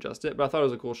have time to adjust it, but I thought it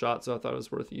was a cool shot, so I thought it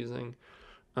was worth using.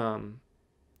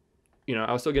 You know,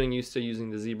 I was still getting used to using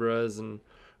the zebras and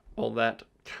all that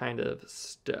kind of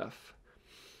stuff.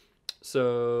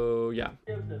 So yeah,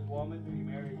 Gives this woman to be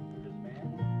married to this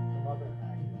man, the mother and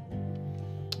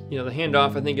actor. you know, the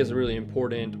handoff I think is a really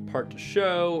important part to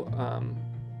show.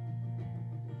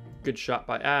 Good shot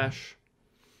by Ash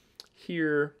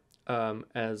here,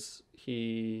 as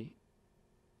he,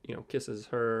 you know, kisses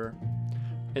her,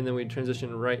 and then we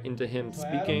transition right into him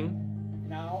speaking. Adam,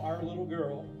 now our little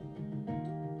girl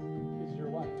is your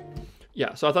wife.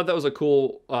 Yeah, so I thought that was a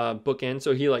cool bookend.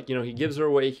 So he, like, you know, he gives her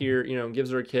away here, you know, gives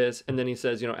her a kiss, and then he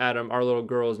says, you know, Adam, our little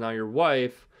girl is now your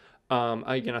wife.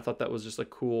 Again, I thought that was just a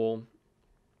cool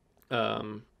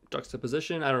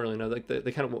juxtaposition. I don't really know, like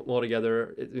they kind of went well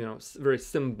together. You know, very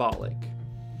symbolic.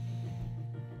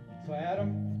 So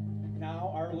Adam,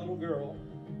 now our little girl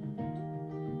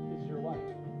is your wife.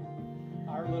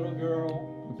 Our little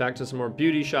girl. Back to some more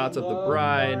beauty shots of the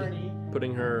bride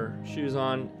putting her shoes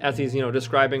on as he's, you know,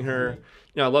 describing her.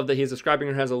 You know, I love that he's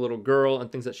describing her as a little girl and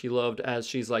things that she loved as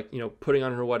she's, like, you know, putting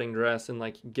on her wedding dress and,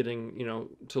 like, getting, you know,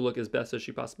 to look as best as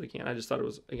she possibly can. I just thought it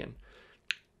was, again,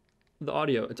 the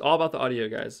audio. It's all about the audio,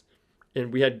 guys.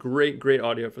 And we had great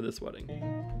audio for this wedding.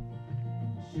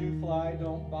 Shoe fly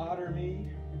don't bother me.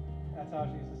 That's how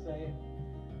she used to say it.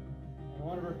 And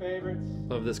one of her favorites.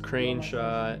 Love this crane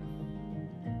shot.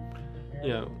 you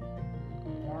know,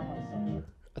 You are my sunshine.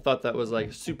 I thought that was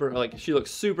like super, like she looks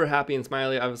super happy and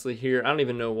smiley obviously here. I don't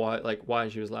even know why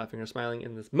she was laughing or smiling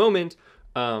in this moment,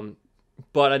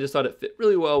 but I just thought it fit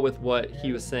really well with what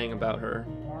he was saying about her.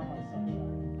 You are my sunshine.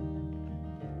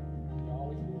 You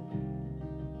always will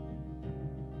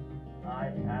be. I,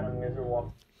 Adam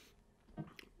Miserwalk.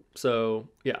 So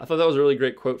yeah, I thought that was a really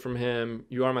great quote from him.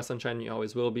 You are my sunshine, you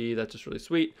always will be. That's just really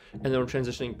sweet. And then we're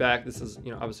transitioning back. This is,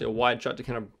 you know, obviously a wide shot to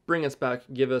kind of bring us back,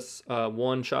 give us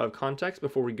one shot of context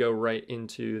before we go right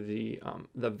into the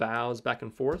vows back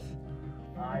and forth.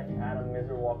 I, Adam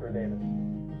Miserwalker Davis.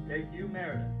 Take you,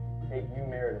 Meredyth, Take you,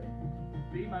 Meredyth,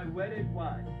 be my wedded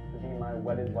wife. to be my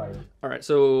wedded wife. All right,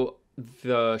 so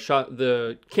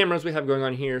the cameras we have going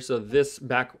on here. So this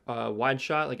back wide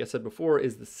shot, like I said before,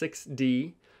 is the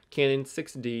 6D. Canon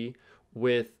 6D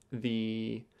with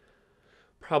the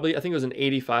probably, I think it was an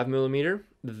 85 millimeter.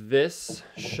 This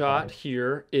shot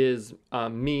here is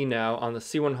me now on the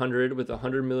C100 with a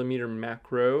 100 millimeter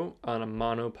macro on a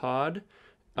monopod,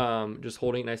 just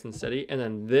holding it nice and steady. And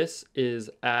then this is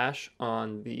Ash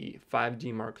on the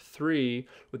 5D Mark III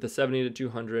with the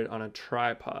 70-200 on a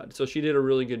tripod. So she did a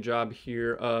really good job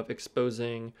here of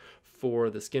exposing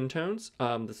for the skin tones.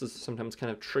 This is sometimes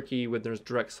kind of tricky when there's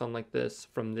direct sun like this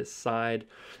from this side,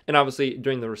 and obviously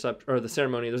during the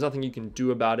ceremony there's nothing you can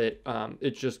do about it.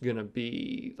 It's just gonna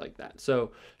be like that.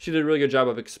 So she did a really good job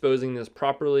of exposing this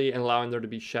properly and allowing there to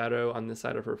be shadow on this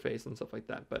side of her face and stuff like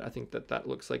that. But I think that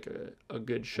looks like a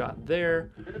good shot there.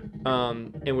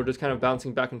 And we're just kind of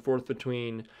bouncing back and forth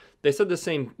between, they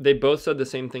both said the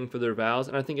same thing for their vows,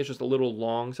 and I think it's just a little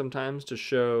long sometimes to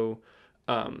show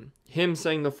him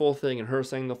saying the full thing and her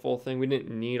saying the full thing. We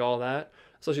didn't need all that,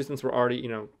 especially since we're already,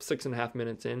 6.5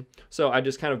 minutes in. So I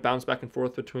just kind of bounced back and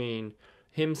forth between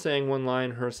him saying one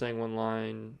line, her saying one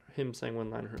line, him saying one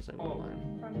line, her saying one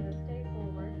line. From this day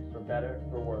forward, For better,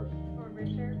 for worse, for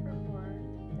richer, for poorer,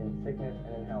 in sickness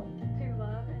and in health, to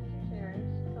love and to cherish,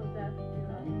 till death do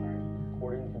us part.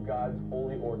 according to God's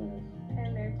holy ordinance.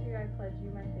 And thereto I pledge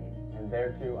you my faith. And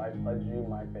thereto I pledge you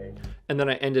my faith. And then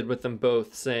I ended with them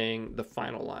both saying the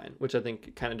final line, which I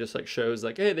think kind of just like shows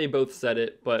like, hey, they both said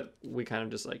it, but we kind of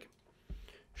just like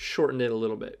shortened it a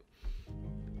little bit.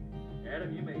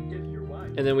 Adam, you may kiss your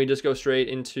wife. And then we just go straight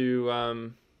into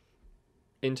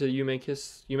you may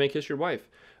kiss your wife,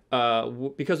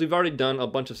 because we've already done a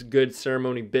bunch of good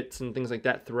ceremony bits and things like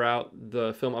that throughout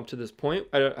the film up to this point.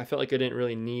 I felt like I didn't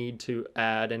really need to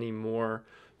add any more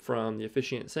from the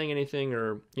officiant saying anything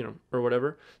or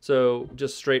whatever. So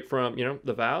just straight from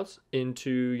the vows into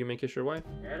you may kiss your wife.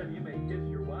 Adam, you may kiss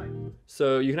your wife.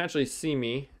 So you can actually see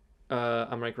me.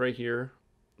 I'm like right here.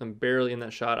 I'm barely in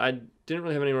that shot. I didn't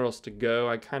really have anywhere else to go.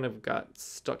 I kind of got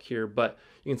stuck here, but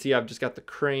you can see I've just got the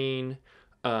crane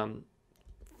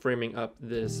framing up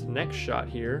this next shot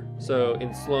here. So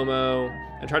in slow-mo,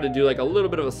 I tried to do like a little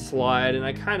bit of a slide, and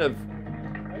I kind of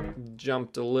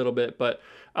jumped a little bit, but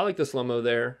I like the slow-mo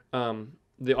there.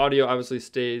 The audio obviously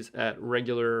stays at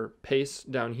regular pace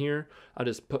down here. I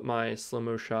just put my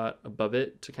slow-mo shot above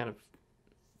it to kind of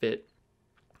fit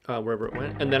wherever it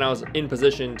went. And then I was in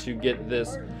position to get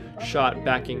this shot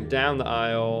backing down the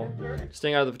aisle,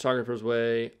 staying out of the photographer's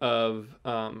way of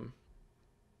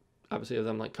obviously of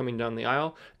them like coming down the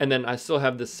aisle. And then I still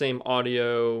have the same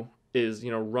audio is,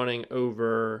 running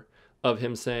over of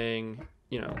him saying,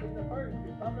 The first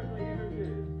to publicly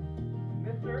introduce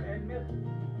Mr. and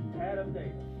Mrs. Adam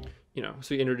Davis.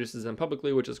 So he introduces them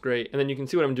publicly, which is great. And then you can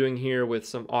see what I'm doing here with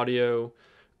some audio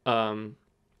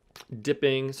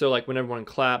dipping. So like when everyone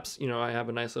claps, I have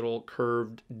a nice little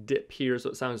curved dip here, so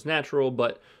it sounds natural,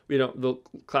 but the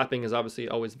clapping is obviously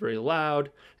always very loud.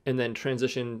 And then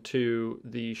transition to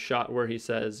the shot where he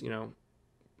says,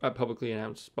 I publicly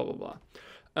announced blah, blah,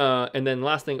 blah. And then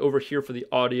last thing over here for the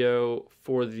audio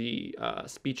for the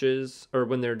speeches, or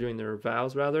when they're doing their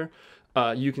vows rather,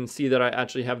 you can see that I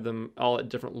actually have them all at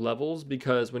different levels,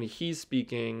 because when he's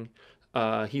speaking,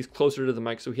 he's closer to the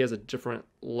mic, so he has a different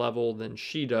level than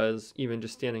she does, even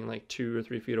just standing like 2 or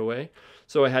 3 feet away.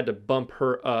 So I had to bump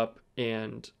her up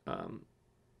and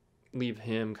leave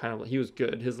him kind of, he was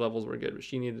good, his levels were good, but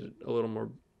she needed a little more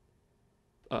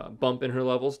bump in her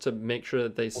levels to make sure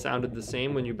that they sounded the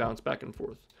same when you bounce back and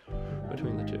forth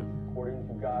between the two. According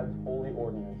to God's holy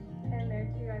ordinance. And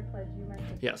thereto I pledge you my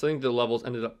faith. Yeah, so I think the levels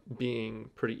ended up being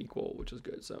pretty equal, which is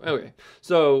good. So okay,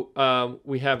 so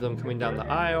we have them coming down the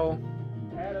aisle,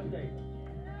 Adam Davis.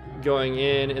 going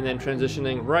in, and then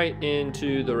transitioning right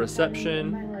into the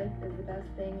reception. My life is the best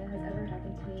thing that has ever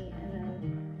happened to me, and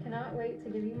I cannot wait to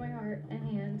give you my heart and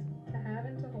hand, to have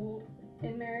and to hold,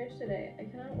 In marriage today, I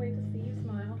cannot wait to see you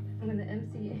smile. And when the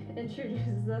MC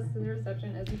introduces us to the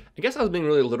reception as I guess I was being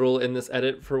really literal in this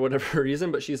edit for whatever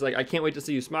reason, but she's like, I can't wait to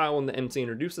see you smile when the MC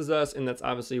introduces us, and that's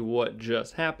obviously what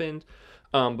just happened.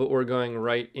 But we're going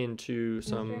right into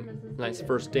some nice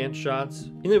first dance shots.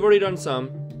 And they've already done some,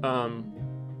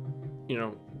 you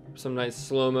know, some nice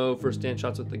slow-mo first dance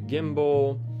shots with the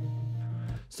gimbal.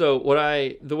 So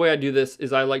the way I do this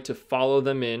is I like to follow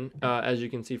them in, as you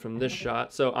can see from this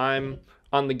shot. So I'm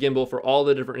on the gimbal for all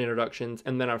the different introductions,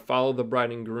 and then I follow the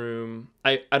bride and groom.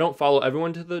 I don't follow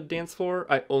everyone to the dance floor.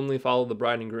 I only follow the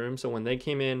bride and groom. So when they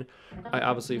came in, I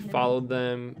obviously followed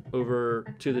them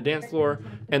over to the dance floor,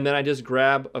 and then I just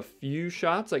grab a few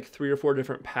shots, like 3 or 4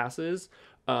 different passes,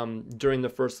 during the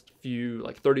first few,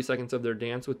 like 30 seconds of their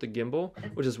dance with the gimbal,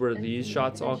 which is where these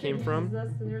shots all came from.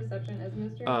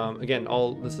 Again,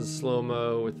 all this is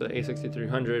slow-mo with the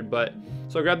A6300, but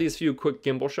so I grab these few quick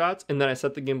gimbal shots, and then I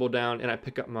set the gimbal down and I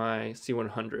pick up my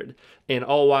C100. And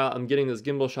all while I'm getting those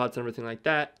gimbal shots and everything like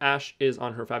that, Ash is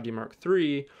on her 5D Mark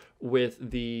III with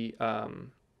the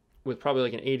with probably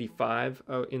like an 85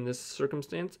 in this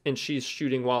circumstance, and she's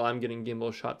shooting while I'm getting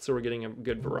gimbal shots, so we're getting a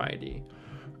good variety.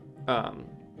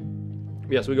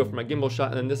 Yeah, so we go for my gimbal shot,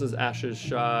 and then this is Ash's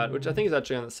shot, which I think is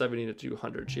actually on the 70 to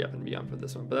 200. She happened to be on for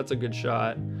this one, but that's a good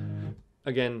shot.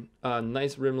 Again,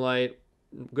 nice rim light,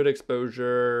 good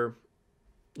exposure,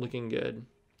 looking good.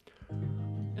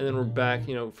 And then we're back,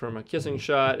 you know, from a kissing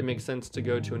shot. It makes sense to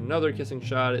go to another kissing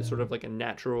shot. It's sort of like a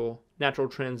natural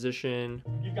transition.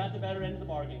 You've got the better end of the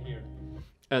bargain here.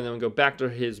 And then we go back to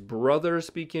his brother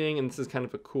speaking, and this is kind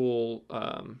of a cool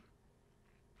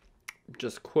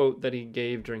just quote that he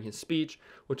gave during his speech,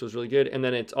 which was really good. And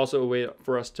then it's also a way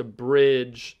for us to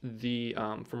bridge the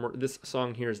from where this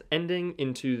song here is ending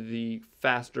into the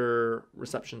faster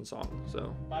reception song.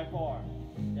 So by far,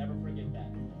 never forget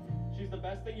that. She's the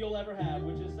best thing you'll ever have,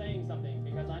 which is saying something,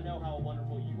 because I know how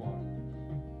wonderful you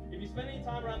are. If you spend any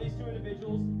time around these two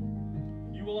individuals,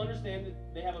 you will understand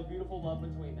that they have a beautiful love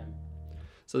between them.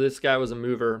 So this guy was a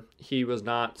mover. He was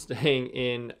not staying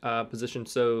in position.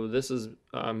 So this is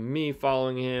me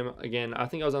following him. Again, I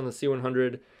think I was on the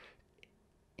C100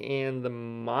 and the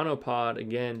monopod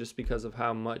again, just because of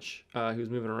how much he was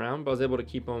moving around. But I was able to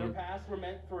keep him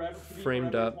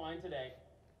framed up. Today.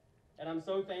 And I'm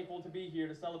so thankful to be here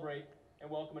to celebrate and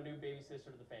welcome a new baby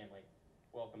sister to the family.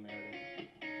 Welcome, Meredyth.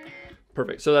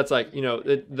 Perfect. So that's like, you know,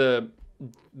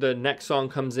 the next song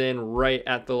comes in right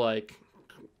at the like,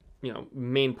 you know,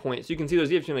 main point. So you can see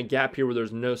there's even a gap here where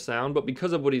there's no sound, but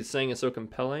because of what he's saying is so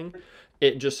compelling,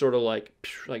 it just sort of like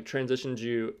transitions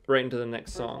you right into the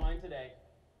next song. Today.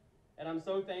 And I'm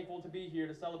so thankful to be here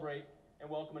to celebrate and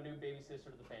welcome a new baby sister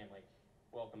to the family.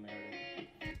 Welcome,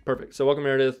 Meredyth. Perfect. So welcome,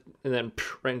 Meredyth, and then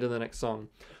right into the next song.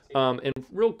 And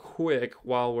real quick,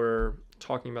 while we're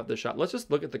talking about this shot, let's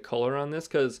just look at the color on this,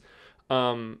 because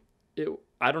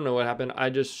I don't know what happened. I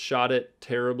just shot it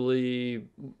terribly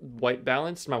white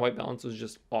balanced. My white balance was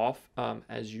just off,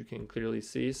 as you can clearly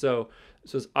see. So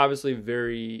it's obviously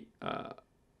very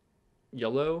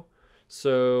yellow.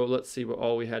 So let's see what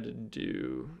all we had to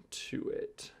do to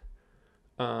it.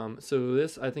 So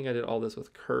this, I think I did all this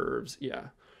with curves. Yeah.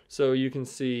 So you can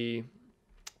see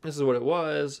this is what it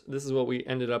was. This is what we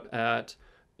ended up at.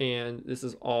 And this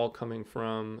is all coming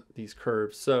from these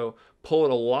curves. So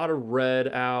pulled a lot of red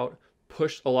out,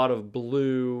 pushed a lot of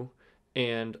blue,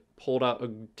 and pulled out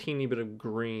a teeny bit of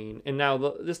green. And now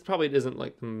this probably isn't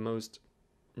like the most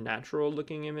natural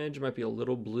looking image. It might be a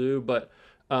little blue, but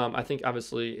I think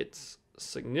obviously it's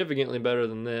significantly better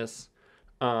than this.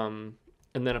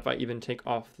 And then if I even take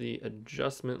off the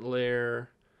adjustment layer,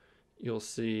 you'll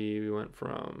see we went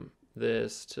from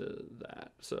this to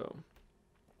that. So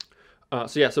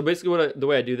yeah, so basically the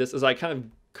way I do this is I kind of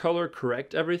color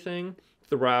correct everything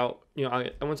throughout. You know,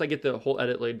 once I get the whole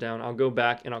edit laid down, I'll go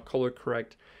back and I'll color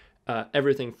correct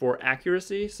everything for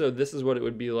accuracy. So this is what it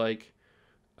would be like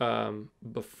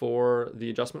before the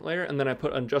adjustment layer, and then I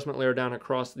put an adjustment layer down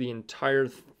across the entire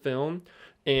film,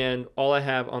 and all I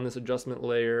have on this adjustment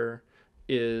layer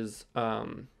is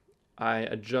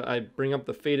I bring up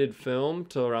the faded film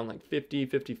to around like 50,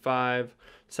 55,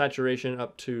 saturation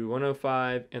up to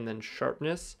 105, and then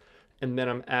sharpness. And then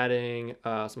I'm adding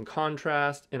some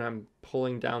contrast, and I'm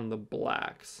pulling down the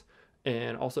blacks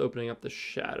and also opening up the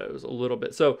shadows a little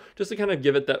bit. So just to kind of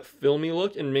give it that filmy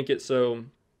look and make it so,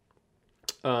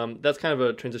 that's kind of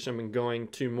a transition I've been going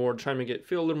to more, trying to make it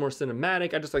feel a little more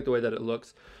cinematic. I just like the way that it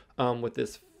looks with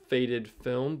this faded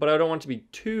film, but I don't want it to be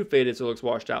too faded so it looks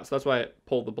washed out. So that's why I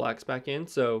pulled the blacks back in.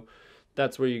 So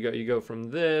that's where you go. You go from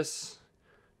this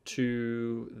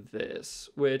to this,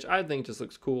 which I think just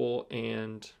looks cool,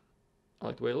 and I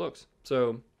like the way it looks.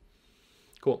 So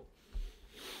cool.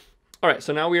 All right,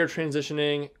 so now we are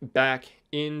transitioning back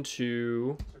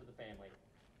into Sort of the family.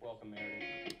 Welcome,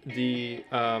 Meredyth. the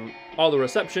all the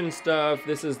reception stuff.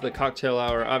 This is the cocktail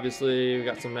hour. Obviously, we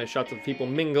got some nice shots of people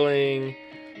mingling,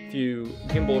 a few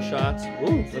gimbal shots.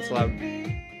 Ooh, that's loud.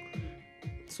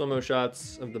 Slow-mo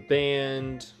shots of the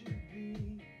band,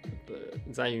 the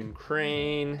Zayun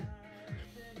Crane.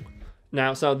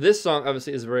 Now, so this song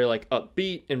obviously is very like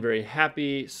upbeat and very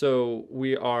happy. So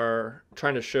we are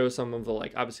trying to show some of the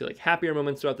like obviously like happier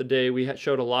moments throughout the day. We had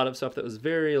showed a lot of stuff that was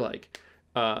very like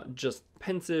just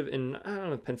pensive, and I don't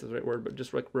know if pensive is the right word, but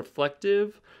just like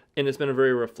reflective. And it's been a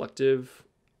very reflective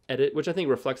edit, which I think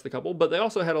reflects the couple. But they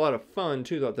also had a lot of fun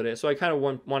too throughout the day. So I kind of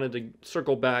wanted to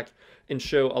circle back and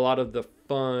show a lot of the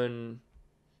fun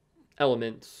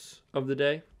elements of the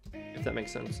day, if that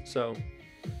makes sense. So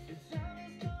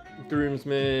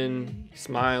groomsmen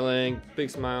smiling, big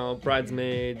smile,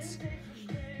 bridesmaids,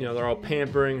 you know, they're all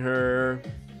pampering her.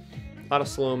 A lot of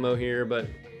slow-mo here, but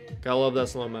gotta love that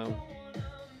slow-mo.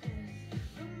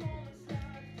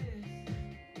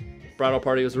 Bridal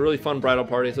party. It was a really fun bridal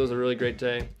party, so it was a really great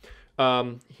day.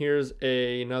 Here's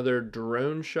another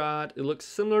drone shot. It looks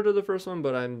similar to the first one,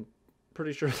 but I'm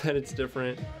pretty sure that it's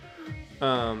different.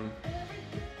 And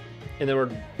then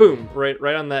we're, boom,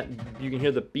 right on that, you can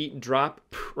hear the beat drop.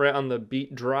 Right on the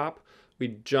beat drop,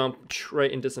 we jump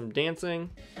right into some dancing.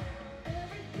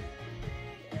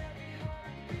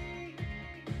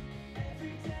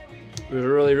 It was a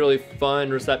really, really fun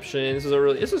reception.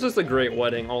 This was just a great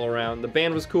wedding all around. The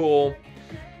band was cool.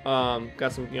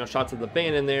 Got some, you know, shots of the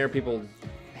band in there, people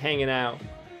hanging out,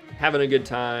 having a good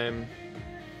time.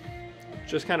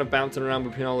 Just kind of bouncing around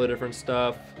between all the different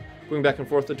stuff. Going back and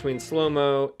forth between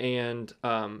slow-mo and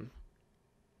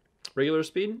regular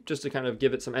speed, just to kind of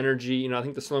give it some energy. You know, I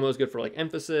think the slow-mo is good for like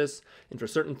emphasis and for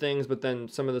certain things, but then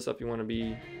some of the stuff you want to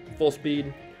be full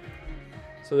speed.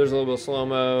 So there's a little bit of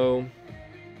slow-mo.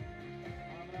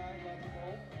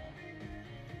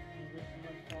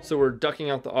 So we're ducking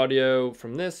out the audio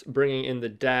from this, bringing in the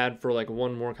dad for like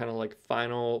one more kind of like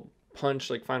final punch,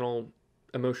 like final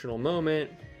emotional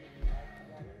moment.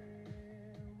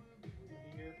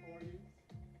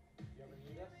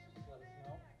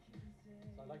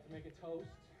 Make a toast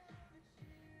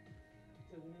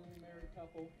to the newly married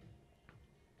couple,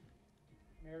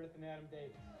 Meredyth and Adam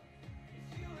Davis.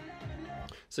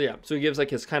 So yeah, so he gives like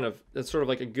his kind of, it's sort of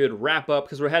like a good wrap up,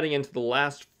 because we're heading into the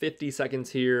last 50 seconds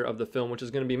here of the film, which is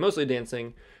going to be mostly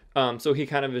dancing. So he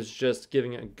kind of is just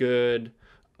giving a good,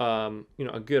 you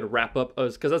know, a good wrap up,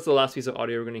 because that's the last piece of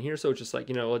audio we're going to hear. So it's just like,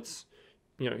 you know, let's,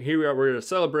 you know, here we are, we're going to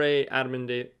celebrate Adam and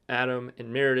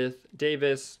Meredyth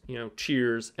Davis, you know,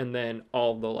 cheers, and then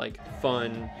all the like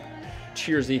fun,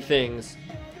 cheersy things.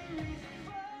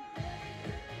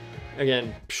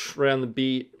 Again, right on the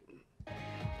beat,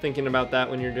 thinking about that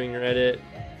when you're doing your edit.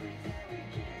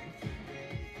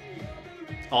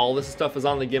 All this stuff is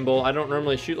on the gimbal. I don't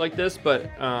normally shoot like this,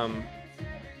 but I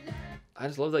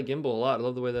just love that gimbal a lot. I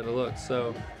love the way that it looks.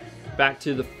 So back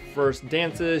to the first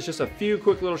dances, just a few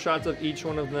quick little shots of each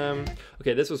one of them.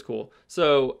 Okay, this was cool.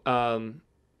 So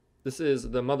this is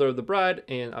the mother of the bride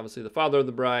and obviously the father of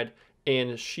the bride,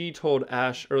 and she told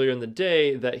Ash earlier in the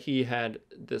day that he had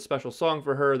this special song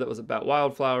for her that was about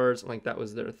wildflowers, and like that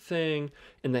was their thing,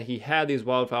 and that he had these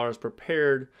wildflowers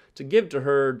prepared to give to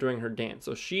her during her dance.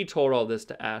 So she told all this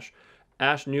to Ash.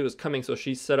 Ash knew it was coming, so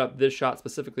she set up this shot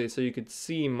specifically so you could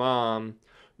see Mom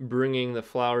bringing the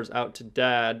flowers out to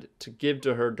Dad to give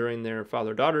to her during their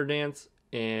father-daughter dance,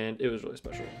 and it was really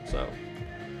special. So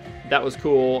that was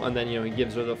cool. And then, you know, he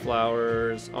gives her the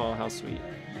flowers. Oh, how sweet.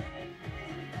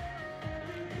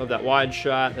 Love that wide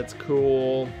shot. That's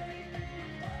cool.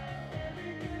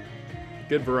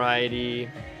 Good variety.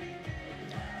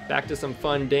 Back to some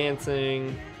fun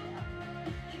dancing.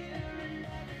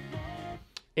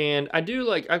 And I do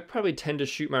like, I probably tend to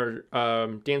shoot my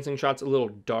dancing shots a little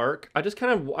dark. I just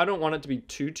kind of, I don't want it to be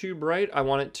too bright. I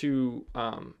want it to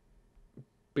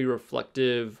be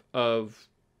reflective of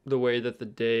the way that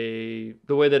the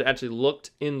way that it actually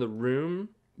looked in the room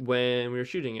when we were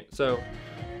shooting it. So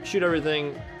shoot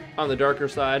everything on the darker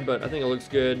side, but I think it looks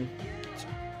good. It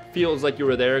feels like you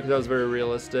were there because that was very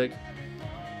realistic.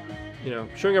 You know,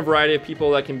 showing a variety of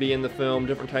people that can be in the film,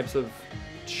 different types of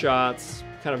shots,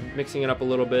 kind of mixing it up a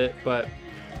little bit. But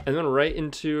and then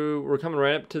we're coming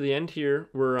right up to the end here.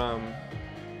 We're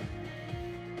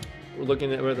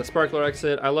looking at where the sparkler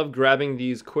exit. I love grabbing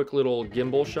these quick little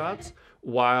gimbal shots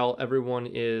while everyone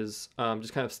is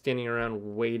just kind of standing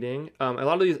around waiting. A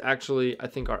lot of these actually I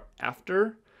think are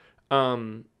after.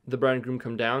 the bride and groom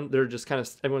come down, they're just kind of,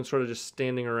 everyone's sort of just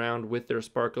standing around with their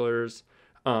sparklers,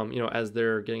 you know, as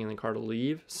they're getting in the car to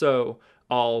leave. So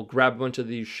I'll grab a bunch of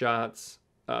these shots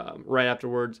right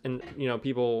afterwards, and you know,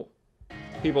 people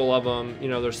love them. You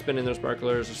know, they're spinning their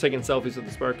sparklers, they're taking selfies with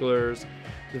the sparklers.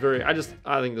 It's very, I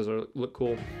think those look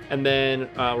cool. And then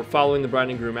we're following the bride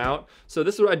and groom out. So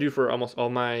this is what I do for almost all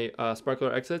my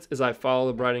sparkler exits, is I follow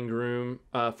the bride and groom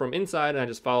from inside, and I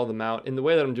just follow them out. And the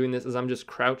way that I'm doing this is I'm just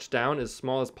crouched down as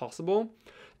small as possible,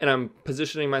 and I'm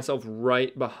positioning myself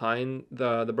right behind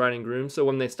the bride and groom. So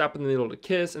when they stop in the middle to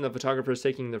kiss and the photographer's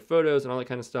taking their photos and all that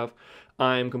kind of stuff,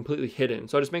 I'm completely hidden.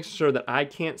 So I just make sure that I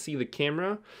can't see the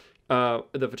camera, the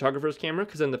photographer's camera,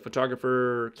 because then the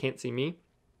photographer can't see me.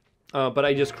 But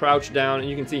I just crouch down, and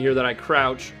you can see here that I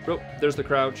crouch. Oh, there's the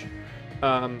crouch.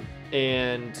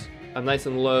 And I'm nice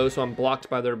and low, so I'm blocked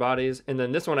by their bodies. And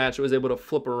then this one I actually was able to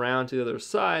flip around to the other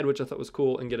side, which I thought was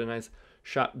cool, and get a nice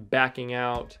shot backing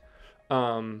out,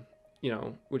 you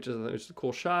know, which is a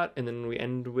cool shot. And then we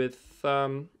end with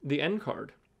the end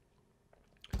card.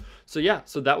 So yeah,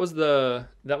 so that was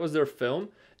their film,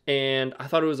 and I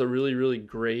thought it was a really, really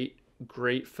great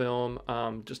film.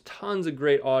 Just tons of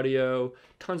great audio,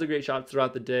 tons of great shots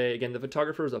throughout the day. Again, the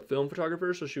photographer was a film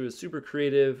photographer, so she was super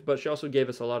creative, but she also gave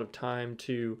us a lot of time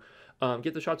to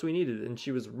get the shots we needed, and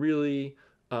she was really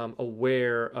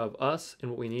aware of us and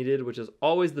what we needed, which is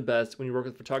always the best when you work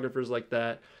with photographers like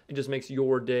that. It just makes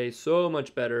your day so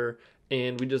much better,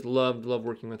 and we just loved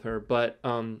working with her. But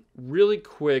really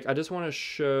quick, I just want to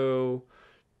show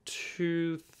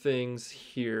two things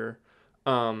here.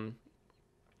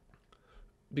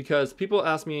 Because people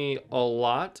ask me a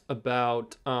lot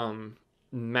about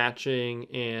matching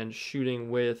and shooting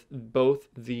with both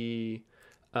the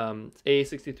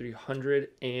A6300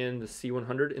 and the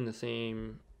C100 in the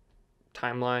same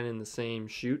timeline, in the same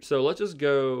shoot. So let's just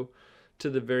go to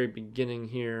the very beginning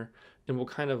here, and we'll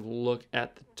kind of look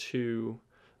at the two.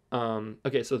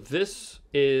 Okay, so this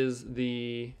is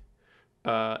the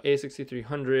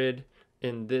A6300,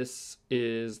 and this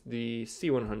is the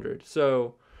C100.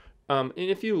 So and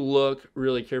if you look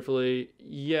really carefully,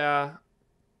 yeah,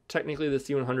 technically the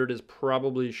C100 is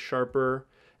probably sharper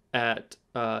at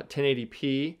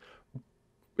 1080p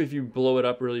if you blow it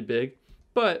up really big.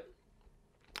 But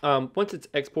once it's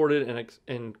exported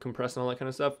and compressed and all that kind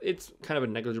of stuff, it's kind of a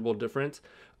negligible difference.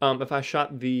 If I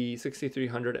shot the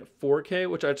 6300 at 4K,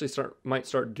 which I actually might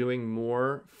start doing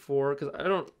more for, because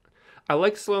I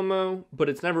like slow-mo, but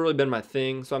it's never really been my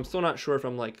thing, so I'm still not sure if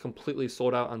I'm like completely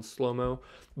sold out on slow-mo.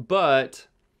 But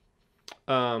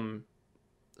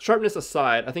sharpness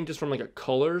aside, I think just from like a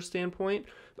color standpoint,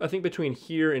 I think between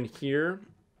here and here,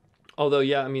 although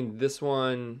yeah, I mean this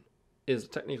one is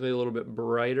technically a little bit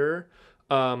brighter.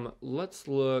 Let's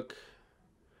look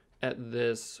at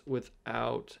this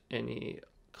without any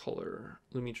color,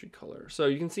 Lumetri color. So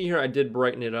you can see here I did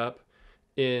brighten it up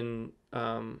in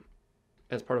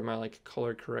as part of my like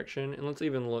color correction, and let's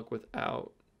even look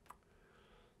without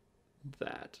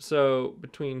that. So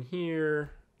between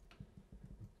here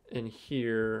and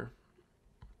here,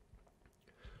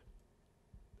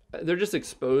 they're just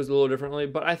exposed a little differently,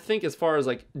 but I think as far as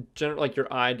like like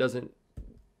your eye doesn't,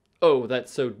 oh,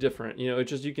 that's so different, you know,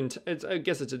 it's just, you can I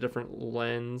guess it's a different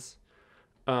lens.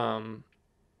 Even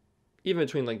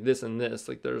between like this and this,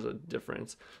 like there's a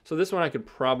difference. So this one I could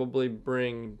probably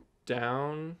bring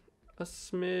down a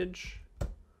smidge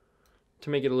to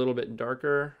make it a little bit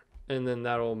darker, and then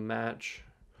that'll match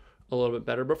a little bit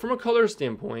better. But from a color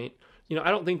standpoint, you know,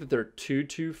 I don't think that they're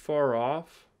too far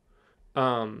off.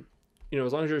 You know,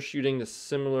 as long as you're shooting the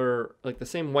similar, like the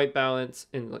same white balance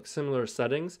and like similar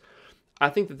settings, I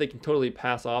think that they can totally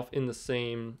pass off in the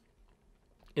same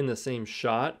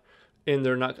shot. And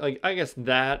they're not like, I guess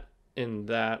that and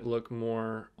that look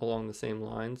more along the same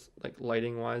lines, like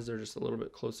lighting wise, they're just a little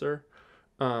bit closer.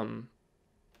 But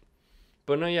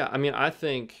no, yeah, I mean, I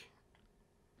think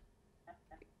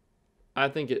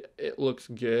it looks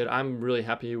good. I'm really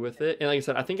happy with it. And like I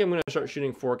said, I think I'm going to start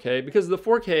shooting 4K, because the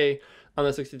 4K on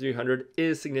the 6300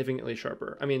 is significantly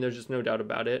sharper. I mean, there's just no doubt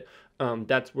about it.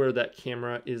 That's where that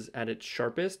camera is at its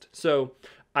sharpest. So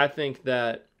I think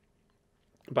that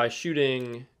by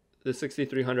shooting the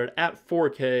 6300 at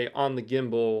 4K on the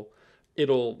gimbal,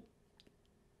 it'll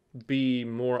be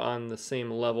more on the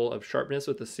same level of sharpness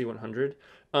with the C100.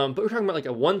 But we're talking about like a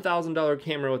 $1,000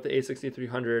 camera with the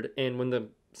A6300, and when the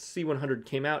C100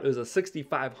 came out, it was a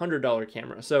 $6,500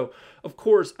 camera. So of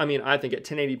course, I mean, I think at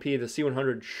 1080p the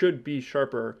C100 should be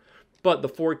sharper, but the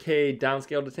 4K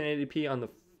downscaled to 1080p on the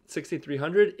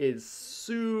 6300 is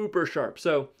super sharp.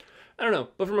 So I don't know,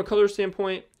 but from a color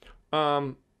standpoint,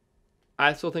 I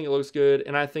I still think it looks good,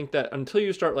 and I think that until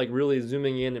you start like really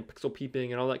zooming in and pixel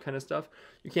peeping and all that kind of stuff,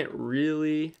 you can't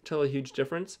really tell a huge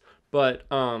difference. But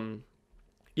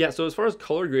yeah, so as far as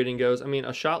color grading goes, I mean,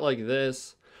 a shot like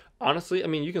this, honestly, I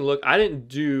mean, you can look, I didn't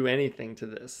do anything to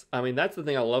this. I mean, that's the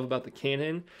thing I love about the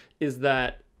Canon, is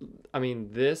that, I mean,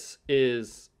 this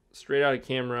is straight out of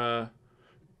camera,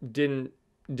 didn't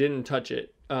touch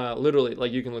it. Literally,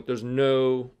 like you can look, there's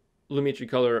no Lumetri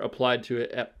color applied to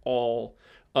it at all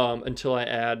until I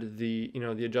add the,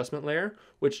 the adjustment layer,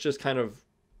 which just kind of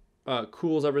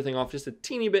cools everything off just a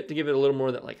teeny bit to give it a little more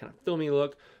of that like kind of filmy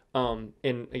look. And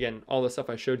again, all the stuff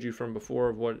I showed you from before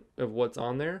of what's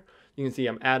on there, you can see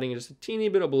I'm adding just a teeny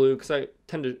bit of blue because I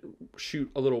tend to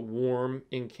shoot a little warm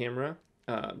in camera,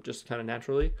 just kind of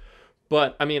naturally.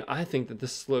 But I mean, I think that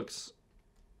this looks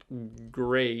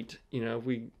great. If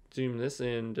we zoom this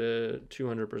in to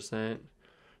 200%,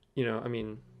 I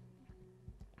mean,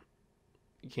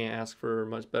 you can't ask for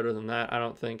much better than that, I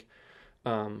don't think.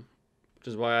 Which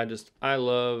is why I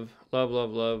love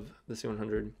the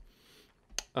C100.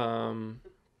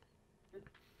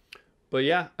 But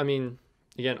yeah, I mean,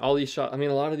 again, all these shots, I mean,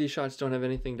 a lot of these shots don't have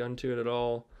anything done to it at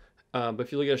all. But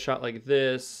if you look at a shot like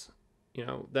this,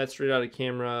 that's straight out of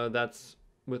camera, that's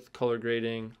with color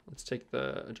grading. Let's take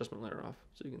the adjustment layer off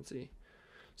so you can see.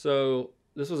 So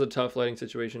this was a tough lighting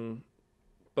situation,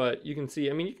 but you can see,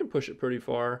 I mean, you can push it pretty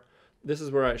far. This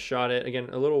is where I shot it. Again,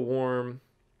 a little warm.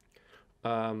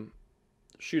 I'm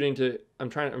shooting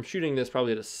this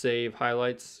probably to save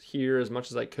highlights here as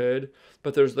much as I could,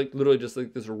 but there's like literally just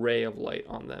like this ray of light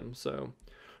on them. So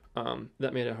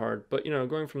that made it hard. But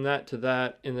going from that to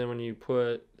that, and then when you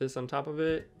put this on top of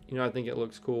it, I think it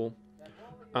looks cool.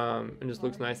 And just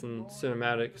looks nice and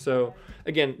cinematic. So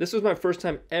again, this was my first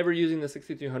time ever using the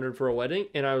 6300 for a wedding,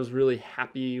 and I was really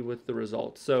happy with the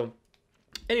results. So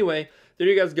anyway, there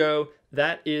you guys go.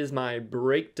 That is my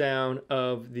breakdown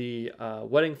of the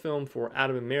wedding film for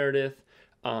Adam and Meredyth.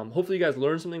 Hopefully you guys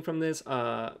learned something from this.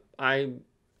 I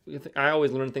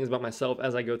always learn things about myself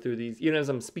as I go through these. Even as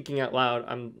I'm speaking out loud,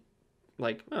 I'm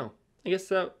like, oh, I guess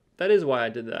that is why I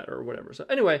did that or whatever. So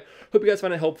anyway, hope you guys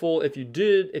found it helpful. If you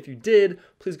did,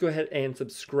 please go ahead and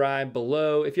subscribe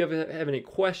below. If you have any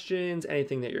questions,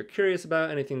 anything that you're curious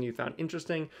about, anything that you found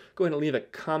interesting, go ahead and leave a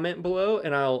comment below,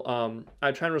 and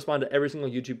I try and respond to every single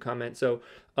YouTube comment. So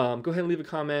go ahead and leave a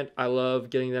comment. I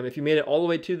love getting them. If you made it all the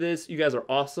way to this, you guys are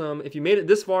awesome. If you made it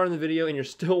this far in the video and you're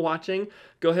still watching,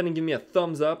 go ahead and give me a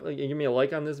thumbs up and give me a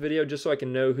like on this video just so I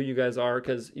can know who you guys are,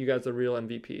 because you guys are real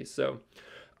MVPs. So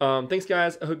thanks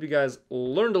guys, I hope you guys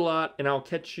learned a lot, and I'll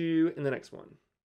catch you in the next one.